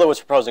bill that was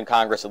proposed in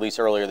Congress, at least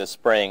earlier this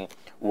spring,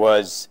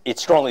 it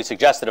strongly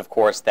suggested, of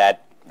course,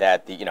 that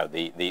the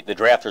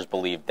drafters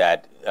believed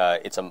that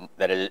it's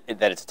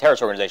a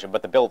terrorist organization,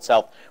 but the bill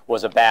itself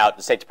was about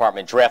the State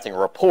Department drafting a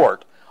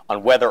report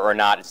on whether or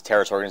not it's a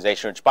terrorist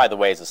organization, which, by the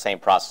way, is the same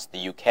process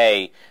the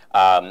UK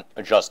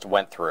just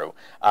went through.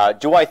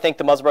 Do I think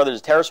the Muslim Brotherhood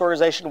is a terrorist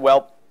organization?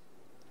 Well,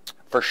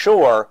 for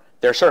sure,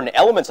 there are certain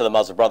elements of the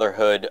Muslim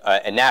Brotherhood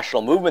and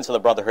national movements of the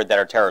Brotherhood that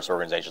are terrorist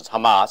organizations.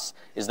 Hamas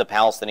is the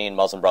Palestinian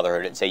Muslim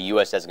Brotherhood. It's a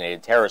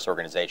U.S.-designated terrorist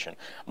organization.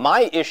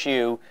 My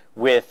issue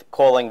with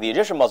calling the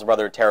Egyptian Muslim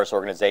Brotherhood a terrorist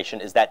organization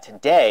is that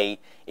today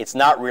it's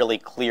not really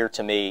clear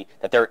to me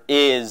that there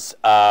is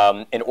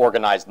an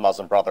organized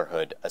Muslim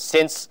Brotherhood.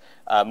 Since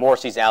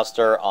Morsi's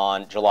ouster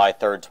on July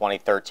 3rd,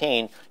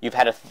 2013, you've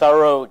had a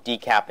thorough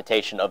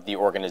decapitation of the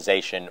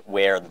organization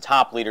where the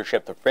top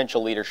leadership, the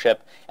provincial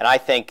leadership, and I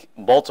think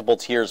multiple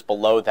tiers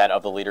below that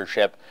of the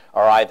leadership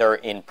are either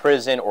in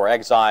prison or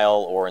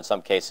exile, or in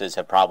some cases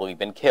have probably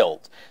been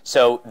killed.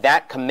 So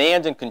that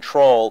command and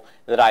control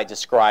that I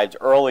described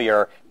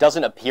earlier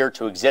doesn't appear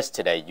to exist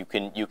today. You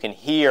can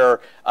hear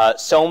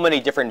so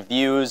many different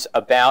views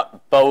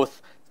about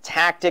both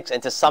tactics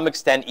and to some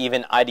extent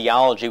even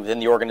ideology within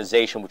the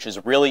organization, which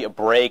is really a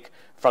break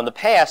from the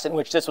past, in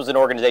which this was an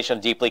organization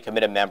of deeply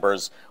committed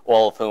members,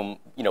 all of whom,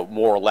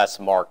 more or less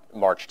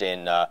marched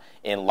in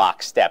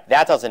lockstep.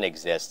 That doesn't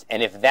exist,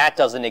 and if that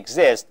doesn't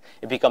exist,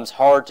 it becomes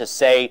hard to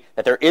say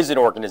that there is an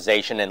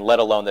organization, and let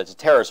alone that it's a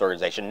terrorist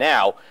organization.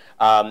 Now,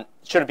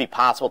 should it be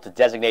possible to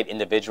designate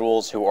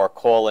individuals who are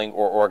calling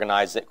for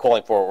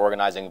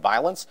organizing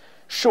violence?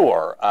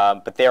 Sure,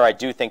 but there I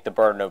do think the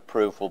burden of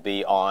proof will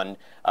be on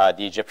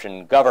the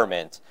Egyptian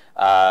government.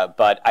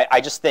 But I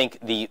just think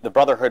the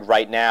Brotherhood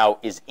right now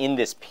is in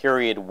this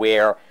period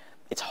where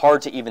it's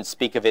hard to even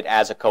speak of it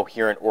as a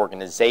coherent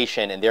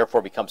organization, and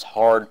therefore becomes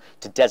hard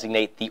to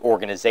designate the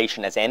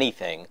organization as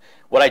anything.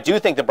 What I do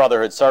think the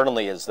Brotherhood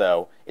certainly is,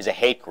 though, is a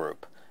hate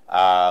group.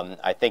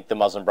 I think the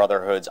Muslim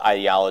Brotherhood's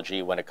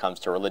ideology when it comes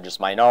to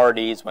religious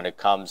minorities, when it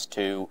comes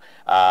to,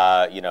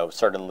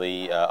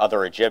 certainly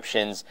other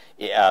Egyptians,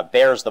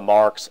 bears the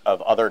marks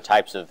of other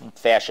types of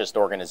fascist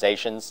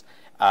organizations.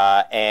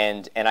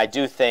 And I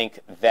do think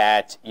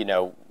that,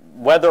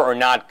 whether or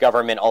not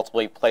government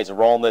ultimately plays a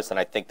role in this, and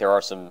I think there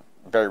are some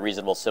very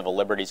reasonable civil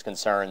liberties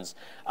concerns,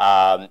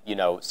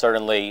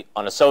 certainly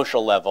on a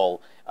social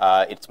level,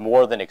 it's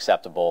more than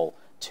acceptable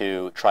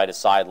to try to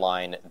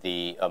sideline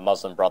the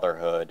Muslim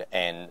Brotherhood,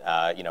 and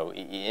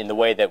in the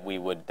way that we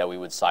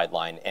would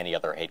sideline any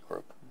other hate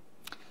group.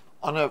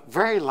 On a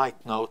very light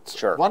note,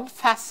 sure. One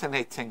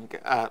fascinating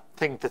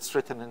thing that's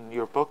written in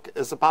your book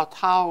is about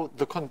how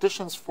the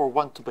conditions for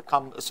one to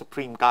become a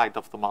supreme guide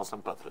of the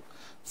Muslim Brotherhood: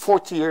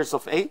 40 years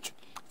of age,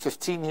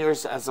 15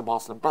 years as a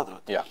Muslim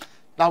Brotherhood. Yeah.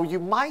 Now, you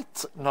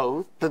might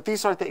know that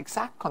these are the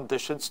exact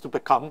conditions to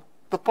become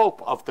the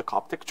Pope of the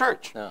Coptic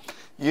Church. Yeah.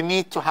 You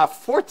need to have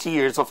 40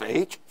 years of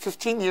age,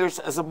 15 years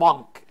as a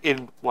monk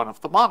in one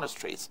of the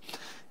monasteries.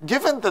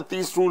 Given that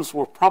these rules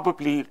were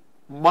probably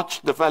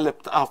much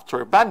developed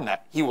after Banna,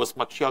 he was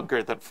much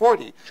younger than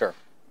 40. Sure.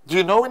 Do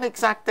you know an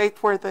exact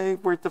date where they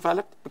were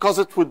developed? Because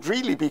it would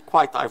really be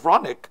quite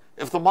ironic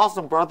if the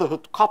Muslim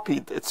Brotherhood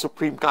copied its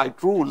Supreme Guide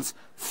rules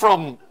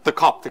from the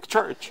Coptic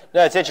Church.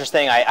 No, it's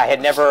interesting. I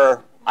had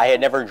never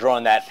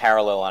drawn that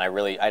parallel, and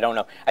I don't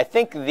know. I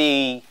think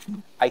the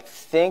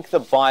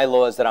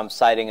bylaws that I'm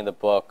citing in the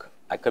book,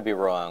 I could be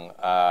wrong,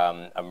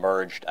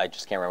 emerged, I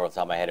just can't remember off the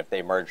top of my head if they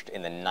emerged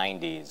in the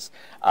 90s.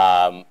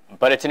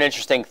 But it's an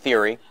interesting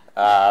theory.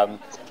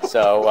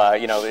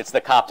 It's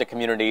the Coptic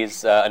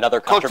community's another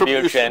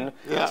contribution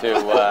yeah.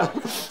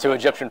 to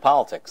Egyptian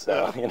politics.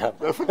 So,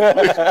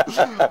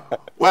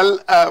 Well,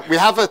 we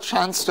have a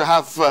chance to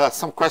have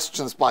some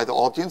questions by the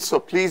audience, so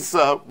please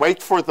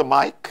wait for the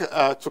mic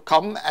to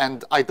come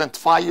and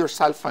identify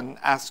yourself and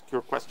ask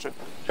your question.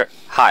 Sure.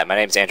 Hi, my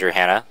name is Andrew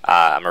Hanna.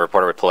 I'm a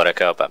reporter with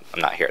Politico, but I'm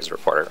not here as a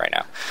reporter right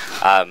now.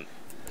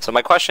 So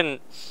my question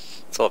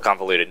is a little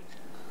convoluted.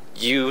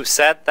 You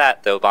said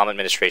that the Obama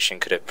administration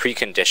could have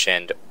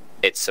preconditioned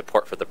its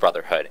support for the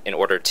Brotherhood in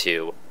order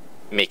to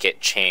make it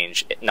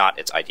change not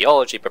its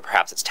ideology, but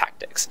perhaps its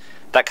tactics.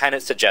 That kind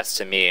of suggests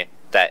to me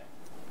that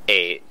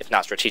if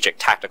not strategic,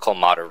 tactical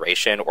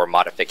moderation or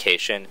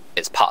modification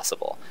is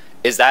possible.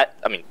 Is that,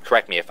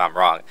 correct me if I'm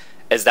wrong,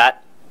 does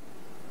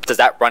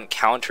that run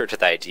counter to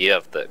the idea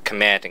of the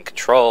command and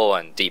control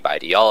and deep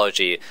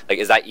ideology? Like,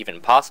 is that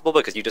even possible?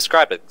 Because you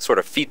described a sort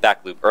of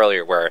feedback loop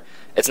earlier where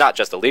it's not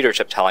just the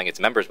leadership telling its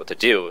members what to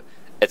do,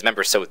 its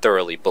members so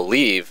thoroughly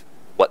believe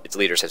what its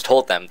leaders have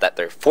told them that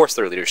they force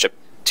their leadership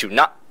to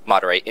not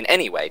moderate in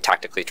any way,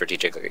 tactically,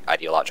 strategically,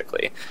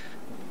 ideologically.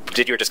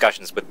 Did your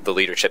discussions with the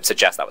leadership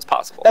suggest that was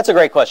possible? That's a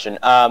great question.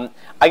 I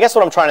guess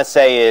what I'm trying to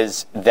say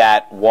is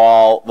that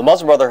while the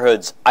Muslim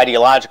Brotherhood's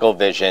ideological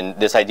vision,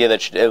 this idea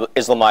that should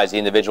Islamize the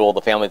individual,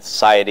 the family, the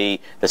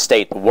society, the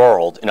state, the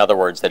world, in other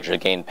words, that should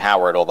gain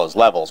power at all those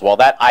levels, while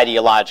that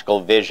ideological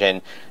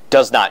vision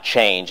does not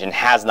change and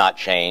has not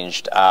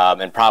changed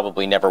and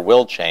probably never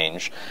will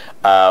change,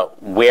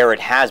 where it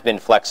has been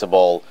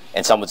flexible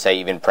and some would say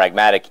even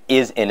pragmatic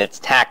is in its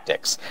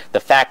tactics. The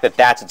fact that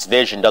that's its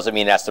vision doesn't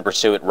mean it has to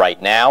pursue it right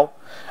now.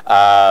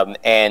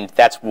 And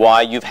that's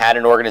why you've had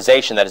an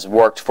organization that has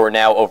worked for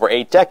now over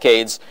 8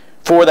 decades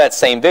for that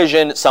same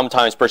vision,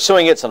 sometimes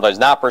pursuing it, sometimes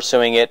not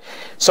pursuing it.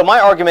 So my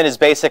argument is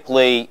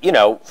basically,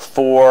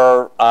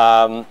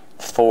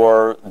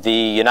 for the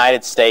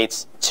United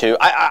States to,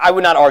 I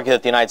would not argue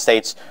that the United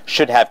States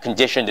should have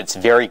conditioned its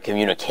very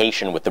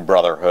communication with the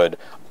Brotherhood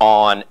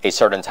on a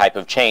certain type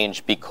of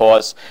change,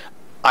 because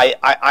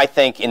I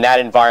think in that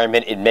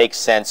environment it makes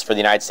sense for the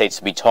United States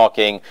to be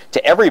talking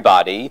to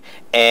everybody,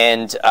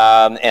 and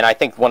I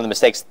think one of the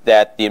mistakes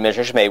that the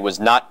administration made was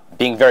not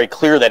being very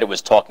clear that it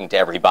was talking to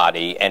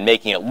everybody and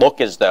making it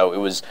look as though it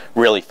was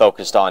really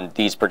focused on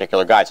these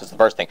particular guys. That's the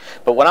first thing.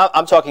 But when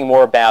I'm talking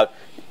more about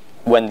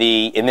when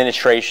the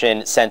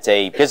administration sent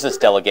a business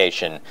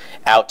delegation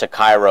out to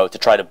Cairo to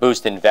try to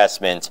boost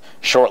investment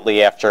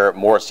shortly after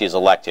Morsi is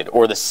elected,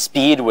 or the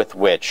speed with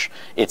which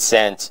it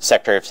sent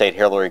Secretary of State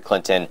Hillary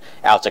Clinton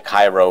out to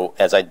Cairo,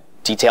 as I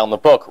detail in the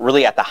book,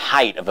 really at the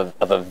height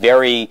of a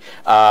very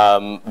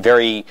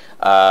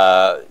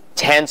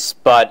tense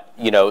but,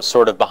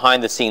 sort of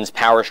behind-the-scenes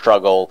power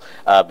struggle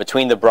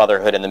between the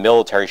Brotherhood and the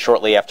military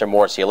shortly after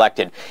Morsi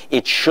elected.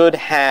 It should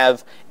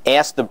have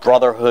ask the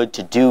Brotherhood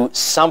to do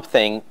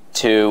something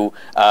to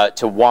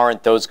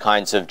warrant those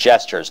kinds of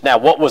gestures. Now,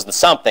 what was the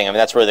something? I mean,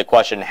 that's really the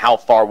question. How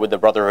far would the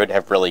Brotherhood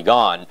have really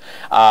gone?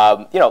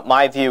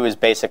 My view is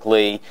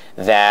basically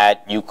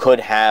that you could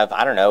have,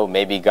 I don't know,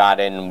 maybe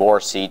gotten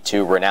Morsi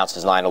to renounce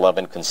his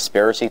 9/11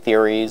 conspiracy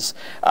theories,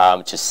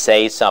 to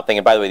say something.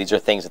 And by the way, these are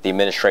things that the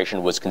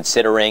administration was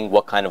considering,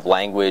 what kind of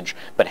language,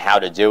 but how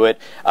to do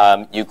it.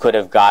 You could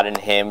have gotten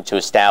him to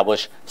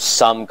establish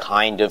some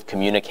kind of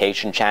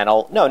communication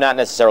channel. No, not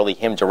necessarily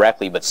him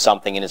directly, but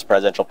something in his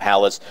presidential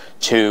palace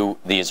to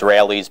the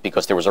Israelis,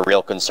 because there was a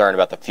real concern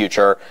about the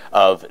future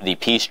of the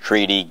peace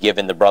treaty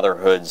given the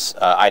Brotherhood's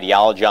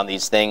ideology on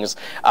these things.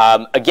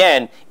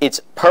 Again,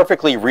 it's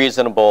perfectly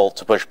reasonable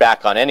to push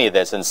back on any of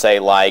this and say,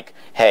 like,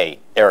 hey,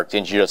 Eric,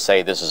 didn't you just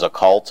say this is a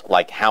cult?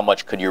 Like, how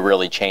much could you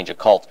really change a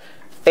cult?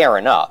 Fair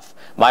enough.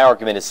 My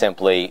argument is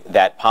simply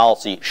that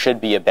policy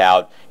should be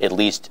about at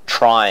least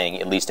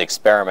trying, at least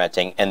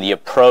experimenting, and the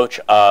approach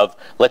of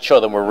let's show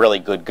them we're really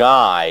good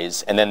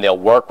guys and then they'll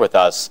work with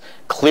us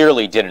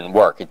clearly didn't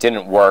work. It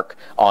didn't work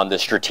on the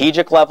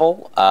strategic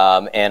level,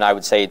 and I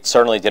would say it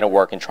certainly didn't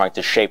work in trying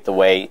to shape the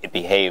way it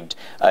behaved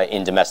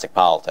in domestic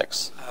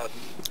politics.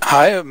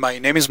 Hi, my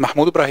name is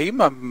Mahmoud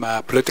Ibrahim. I'm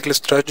a political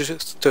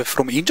strategist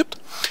from Egypt.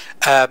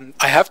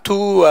 I have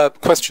two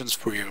questions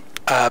for you.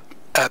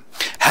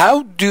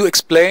 How do you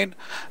explain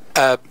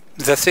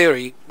the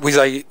theory, which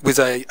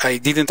I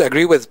didn't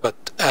agree with, but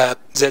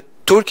that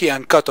Turkey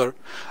and Qatar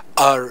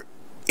are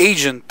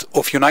agent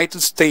of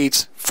United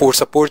States for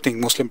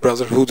supporting Muslim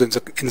Brotherhood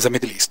in the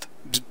Middle East?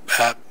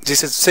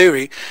 This is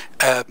theory.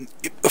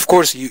 Of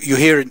course, you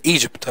hear in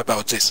Egypt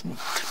about this.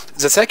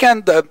 The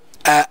second,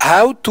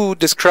 how to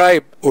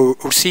describe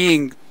or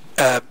seeing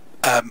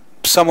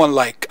someone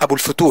like Abu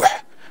al-Futuh,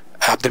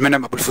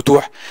 Abdelmenem Abu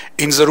al-Futuh,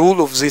 in the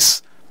rule of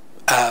this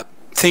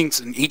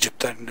things in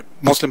Egypt and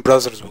Muslim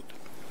Brotherhood.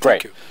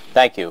 Great,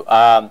 thank you.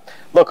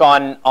 Look,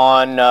 on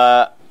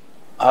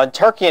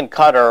Turkey and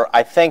Qatar,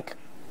 I think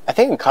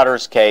in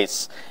Qatar's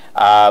case,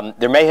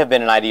 there may have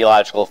been an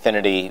ideological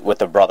affinity with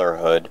the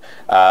Brotherhood,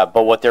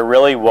 but what there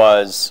really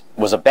was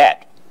a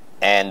bet.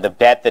 And the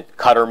bet that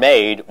Qatar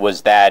made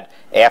was that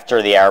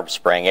after the Arab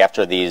Spring,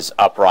 after these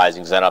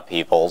uprisings and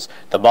upheavals,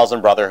 the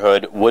Muslim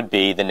Brotherhood would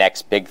be the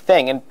next big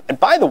thing. And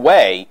by the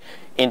way,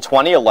 in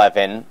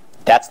 2011,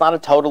 that's not a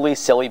totally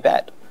silly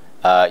bet.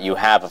 You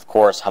have, of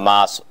course,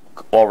 Hamas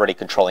already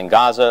controlling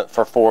Gaza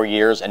for 4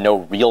 years and no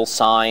real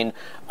sign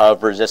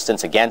of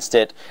resistance against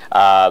it.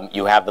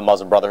 You have the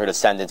Muslim Brotherhood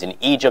ascendant in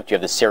Egypt. You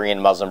have the Syrian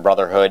Muslim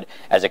Brotherhood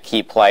as a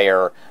key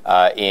player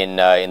in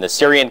the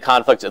Syrian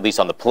conflict, at least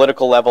on the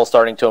political level,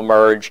 starting to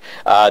emerge.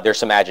 There's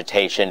some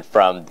agitation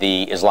from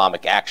the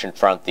Islamic Action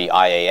Front, the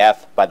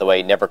IAF. By the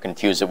way, never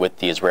confuse it with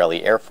the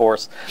Israeli Air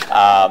Force.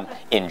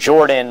 In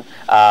Jordan,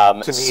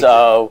 in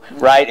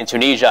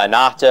Tunisia,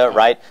 Ennahda,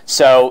 right?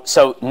 So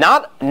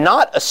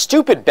not a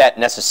stupid bet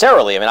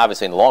necessarily. I mean,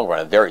 obviously in the long run,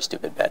 a very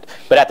stupid bet.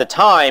 But at the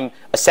time,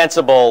 a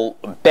sensible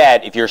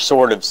bet if you're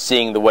sort of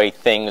seeing the way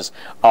things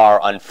are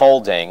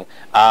unfolding.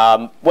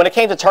 When it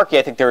came to Turkey,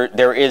 I think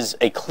there is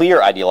a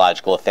clear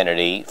ideological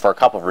affinity for a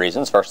couple of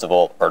reasons. First of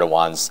all,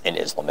 Erdogan's an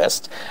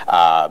Islamist.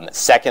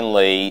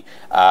 Secondly,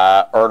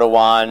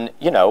 Erdogan,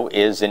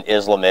 is an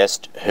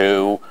Islamist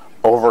who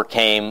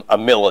overcame a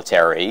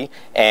military,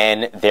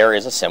 and there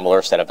is a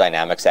similar set of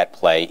dynamics at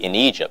play in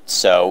Egypt.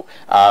 So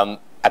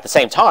at the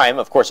same time,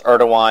 of course,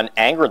 Erdogan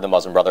angered the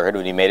Muslim Brotherhood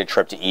when he made a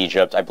trip to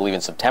Egypt, I believe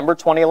in September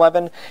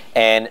 2011,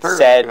 and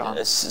said,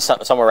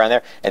 somewhere around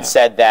there, and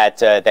said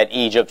that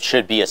Egypt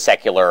should be a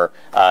secular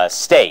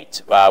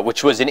state,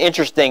 which was an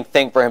interesting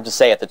thing for him to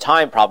say at the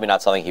time, probably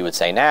not something he would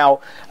say now.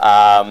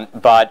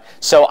 But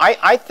so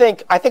I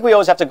think we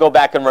always have to go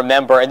back and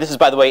remember, and this is,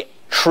 by the way,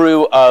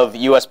 true of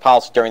U.S.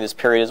 policy during this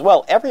period as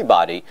well.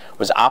 Everybody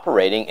was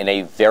operating in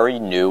a very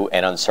new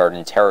and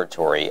uncertain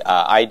territory.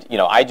 I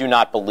do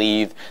not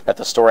believe that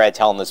the story I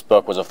tell in this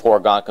book was a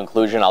foregone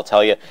conclusion. I'll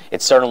tell you,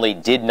 it certainly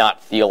did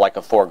not feel like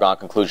a foregone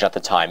conclusion at the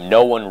time.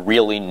 No one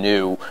really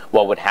knew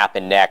what would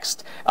happen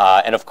next.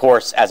 And of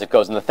course, as it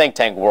goes in the think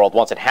tank world,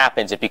 once it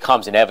happens, it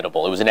becomes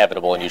inevitable. It was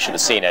inevitable, and you should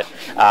have seen it.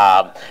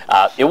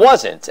 It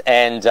wasn't.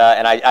 And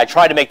I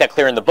try to make that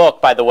clear in the book,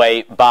 by the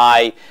way,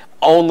 by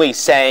only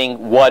saying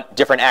what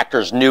different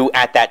actors knew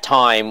at that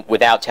time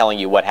without telling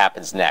you what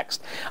happens next.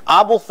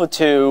 Abu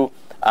al-Futuh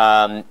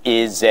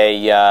is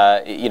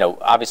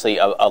obviously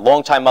a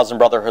longtime Muslim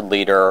Brotherhood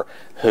leader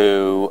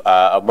who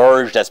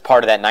emerged as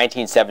part of that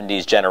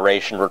 1970s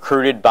generation,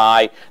 recruited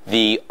by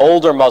the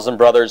older Muslim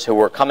brothers who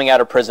were coming out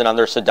of prison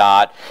under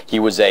Sadat. He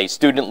was a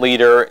student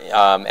leader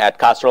at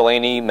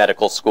Kasserlini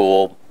Medical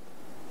School,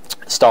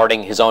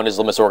 starting his own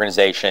Islamist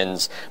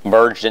organizations,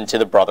 merged into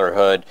the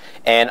Brotherhood.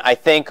 And I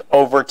think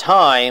over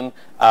time,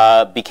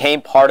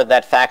 became part of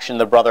that faction of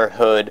the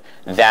Brotherhood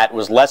that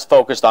was less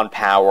focused on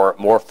power,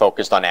 more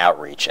focused on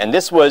outreach. And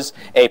this was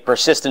a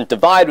persistent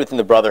divide within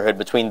the Brotherhood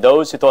between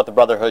those who thought the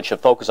Brotherhood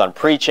should focus on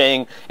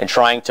preaching and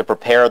trying to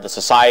prepare the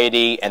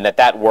society, and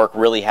that work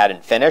really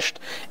hadn't finished,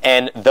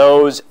 and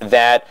those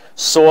that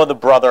saw the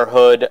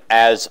Brotherhood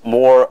as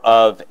more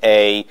of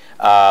a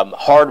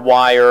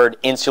hardwired,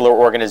 insular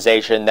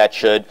organization that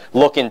should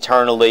look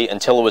internally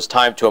until it was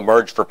time to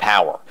emerge for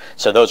power.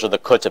 So those are the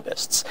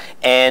Qutbists.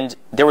 And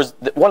there was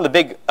one of the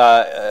big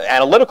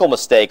analytical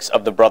mistakes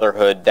of the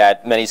Brotherhood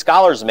that many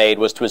scholars made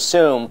was to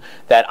assume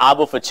that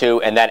Abu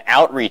Fatu and that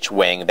outreach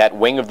wing, that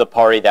wing of the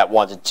party that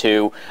wanted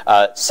to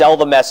sell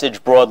the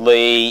message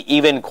broadly,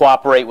 even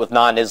cooperate with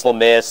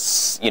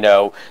non-Islamists, you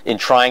know, in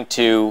trying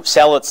to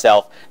sell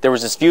itself, there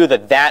was this view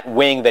that that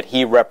wing that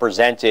he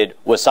represented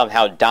was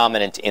somehow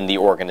dominant in the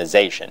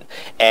organization.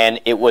 And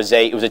it was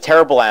a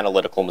terrible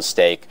analytical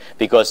mistake,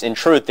 because in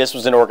truth this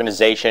was an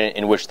organization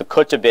in which the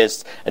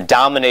Qutbists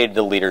dominated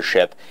the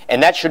leadership,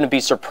 and that shouldn't be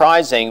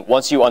surprising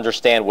once you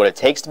understand what it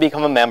takes to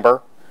become a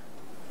member.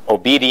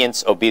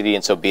 Obedience,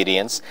 obedience,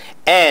 obedience,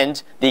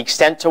 and the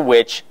extent to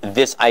which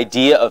this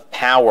idea of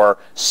power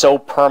so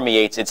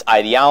permeates its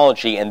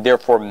ideology and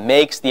therefore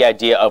makes the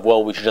idea of,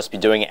 well, we should just be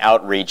doing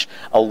outreach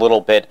a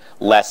little bit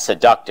less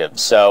seductive.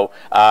 So,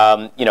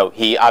 you know,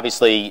 he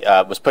obviously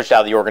was pushed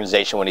out of the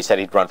organization when he said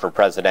he'd run for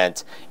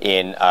president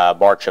in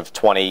March,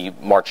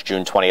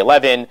 June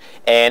 2011,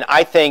 and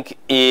I think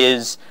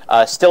is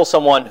still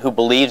someone who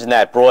believes in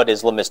that broad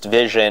Islamist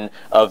vision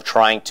of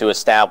trying to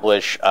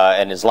establish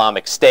an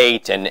Islamic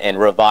state and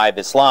revive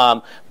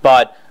Islam,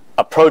 but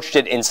approached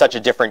it in such a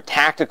different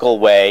tactical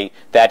way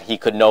that he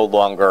could no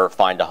longer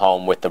find a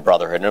home with the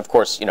Brotherhood. And of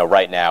course, you know,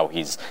 right now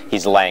he's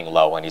laying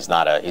low, and he's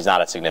not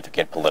a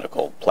significant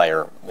political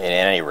player in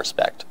any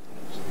respect.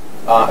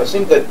 It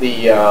seems that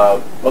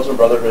the Muslim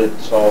Brotherhood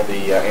saw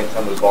the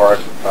anti-Mubarak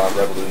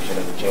revolution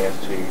as a chance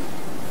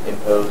to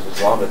impose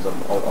Islamism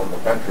on the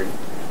country.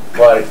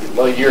 But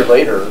a year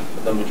later,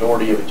 the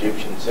majority of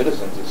Egyptian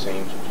citizens, it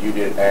seems, viewed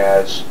it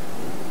as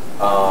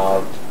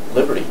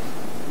liberty.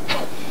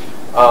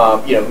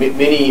 You know,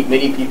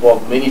 many people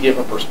of many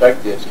different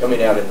perspectives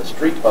coming out in the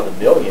streets by the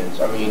millions.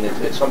 I mean,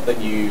 it's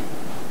something you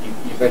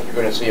think you're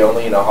going to see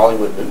only in a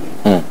Hollywood movie.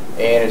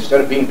 And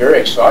instead of being very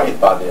excited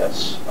by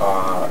this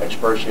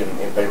expression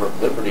in favor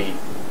of liberty,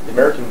 the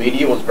American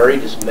media was very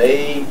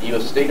dismayed. The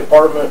U.S. State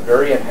Department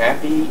very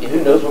unhappy.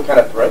 Who knows what kind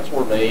of threats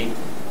were made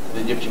to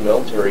the Egyptian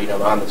military, you know,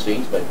 behind the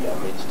scenes maybe. I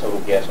mean, it's total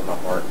guess on my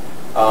part.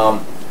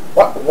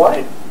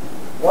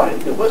 Why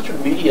did the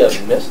Western media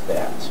miss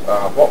that?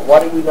 Why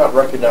did we not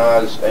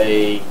recognize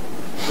a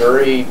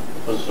very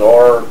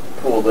bizarre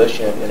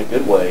coalition in a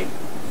good way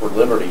for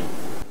liberty?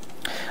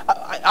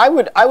 I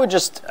would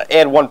just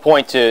add one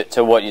point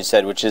to what you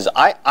said, which is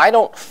I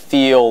don't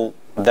feel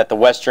that the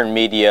Western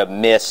media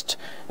missed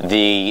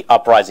the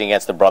uprising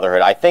against the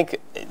Brotherhood. I think,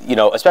 you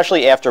know,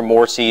 especially after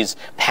Morsi's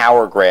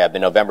power grab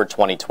in November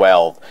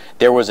 2012,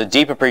 there was a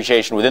deep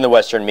appreciation within the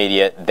Western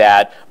media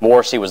that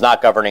Morsi was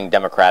not governing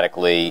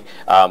democratically,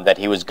 that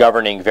he was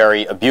governing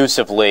very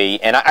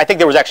abusively, and I think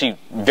there was actually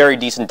very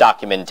decent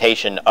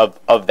documentation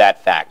of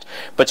that fact.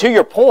 But to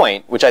your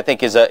point, which I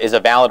think is a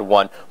valid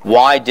one,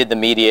 why did the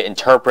media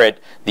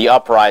interpret the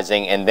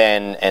uprising and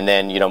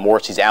then you know,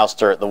 Morsi's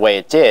ouster the way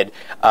it did?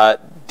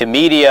 The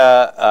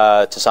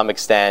media, to some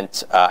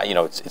extent, you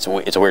know, it's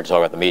weird to talk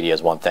about the media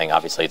as one thing.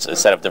 Obviously, it's a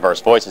set of diverse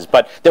voices.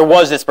 But there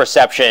was this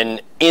perception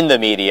in the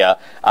media,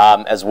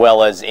 as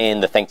well as in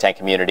the think tank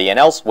community and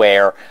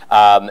elsewhere,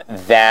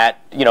 that,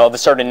 you know, of a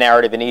certain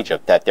narrative in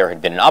Egypt, that there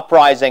had been an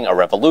uprising, a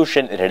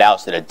revolution, it had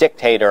ousted a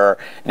dictator,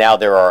 now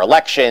there are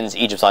elections,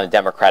 Egypt's on a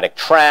democratic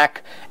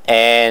track,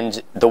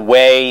 and the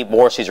way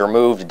Morsi's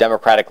removed a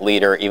democratic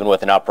leader, even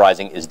with an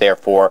uprising, is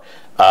therefore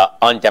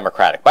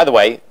undemocratic. By the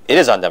way, it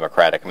is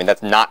undemocratic. I mean,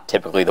 that's not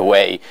typically the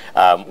way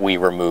we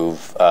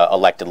remove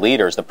elected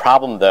leaders. The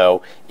problem,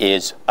 though,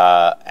 is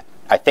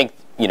I think,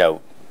 you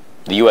know,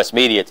 the U.S.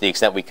 media, to the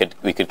extent we could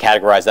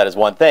categorize that as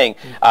one thing,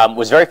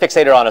 was very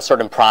fixated on a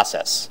certain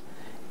process,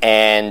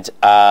 and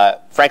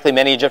frankly,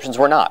 many Egyptians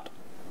were not.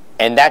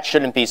 And that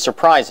shouldn't be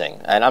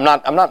surprising. And I'm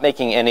not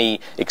making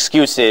any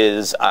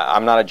excuses.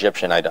 I'm not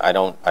Egyptian. I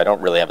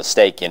don't really have a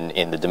stake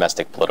in the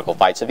domestic political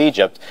fights of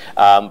Egypt.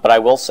 But I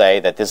will say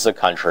that this is a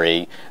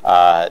country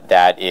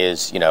that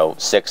is, you know,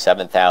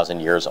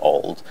 6,000–7,000 years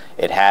old.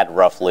 It had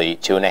roughly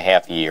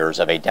 2.5 years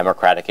of a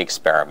democratic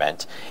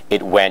experiment.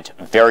 It went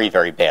very,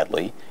 very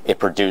badly. It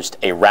produced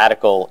a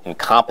radical,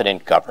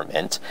 incompetent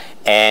government,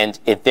 and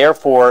it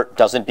therefore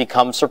doesn't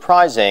become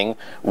surprising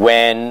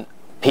when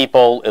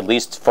people, at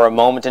least for a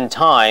moment in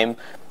time,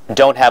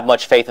 don't have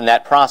much faith in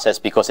that process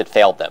because it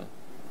failed them.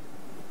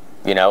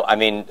 You know, I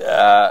mean,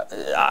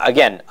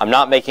 again, I'm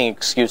not making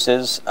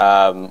excuses.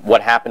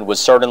 What happened was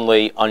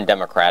certainly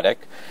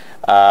undemocratic.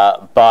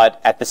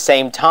 But at the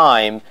same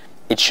time,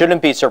 it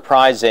shouldn't be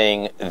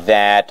surprising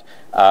that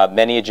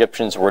many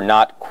Egyptians were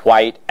not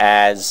quite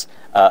as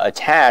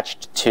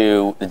attached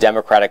to the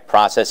democratic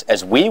process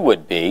as we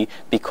would be,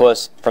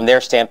 because from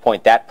their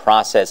standpoint, that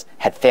process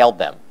had failed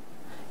them.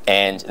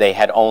 and they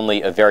had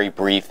only a very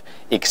brief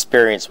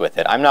experience with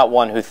it. I'm not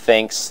one who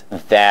thinks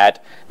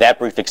that that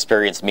brief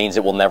experience means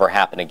it will never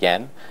happen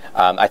again.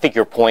 I think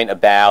your point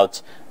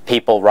about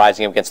people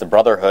rising up against the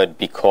Brotherhood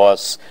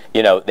because,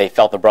 you know, they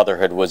felt the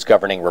Brotherhood was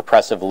governing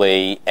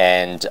repressively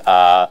and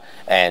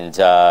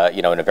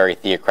you know, in a very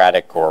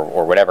theocratic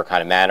or whatever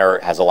kind of manner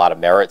has a lot of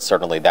merit.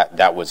 Certainly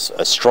that was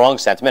a strong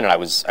sentiment, and I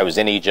was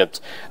in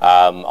Egypt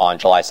on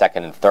July 2nd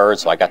and 3rd,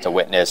 so I got to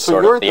witness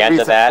sort of the end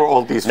of that. For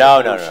all these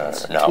no.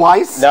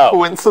 Twice? No.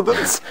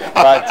 Coincidence?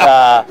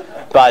 The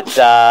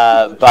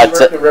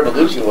American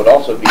Revolution would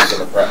also be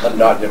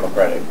not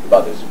democratic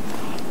by this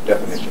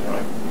definition,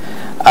 right?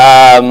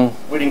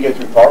 We didn't get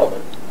through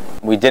Parliament.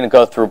 We didn't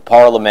go through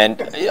Parliament,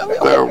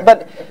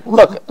 but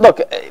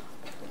look,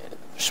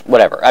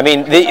 whatever. I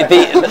mean,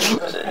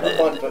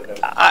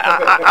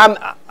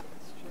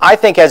 I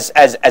think as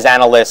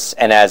analysts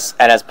and as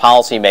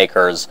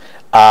policymakers,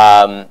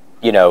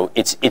 you know,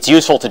 it's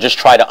useful to just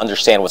try to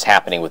understand what's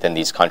happening within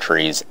these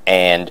countries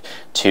and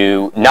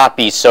to not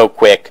be so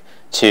quick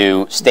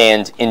to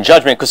stand in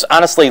judgment. Because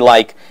honestly,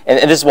 like,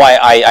 and this is why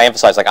I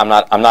emphasize, like, I'm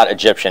not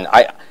Egyptian.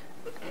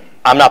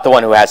 I'm not the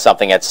one who has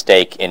something at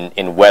stake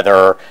in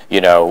whether,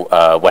 you know,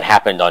 what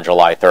happened on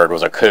July 3rd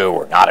was a coup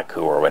or not a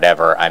coup or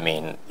whatever. I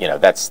mean, you know,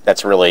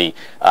 that's really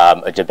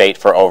a debate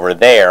for over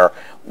there.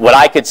 What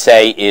I could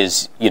say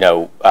is, you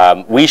know,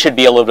 we should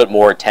be a little bit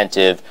more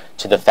attentive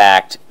to the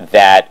fact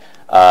that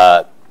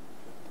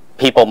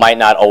people might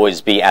not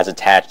always be as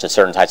attached to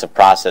certain types of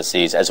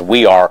processes as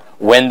we are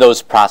when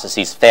those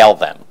processes fail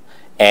them.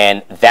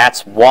 And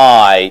that's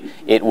why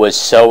it was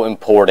so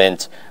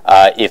important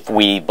if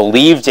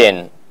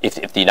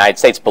the United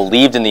States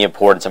believed in the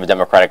importance of a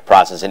democratic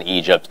process in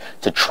Egypt,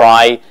 to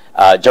try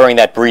during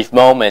that brief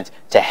moment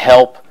to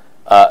help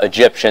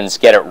Egyptians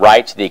get it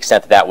right to the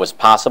extent that that was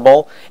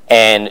possible,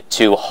 and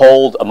to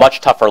hold a much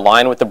tougher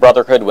line with the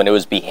Brotherhood when it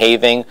was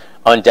behaving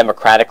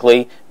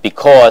undemocratically,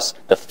 because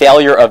the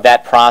failure of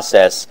that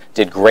process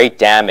did great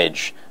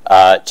damage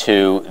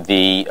to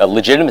the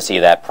legitimacy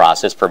of that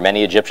process for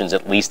many Egyptians,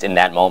 at least in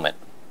that moment.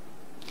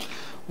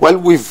 Well,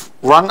 we've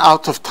run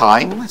out of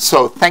time,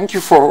 so thank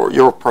you for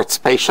your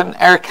participation.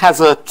 Eric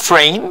has a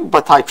train,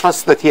 but I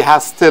trust that he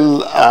has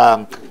still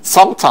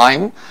some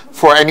time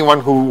for anyone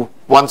who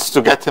wants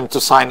to get him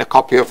to sign a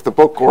copy of the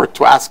book or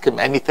to ask him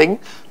anything.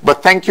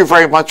 But thank you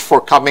very much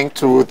for coming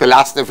to the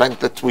last event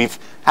that we've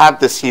had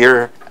this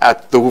year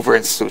at the Hoover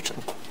Institution.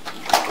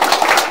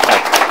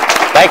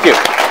 Thank you.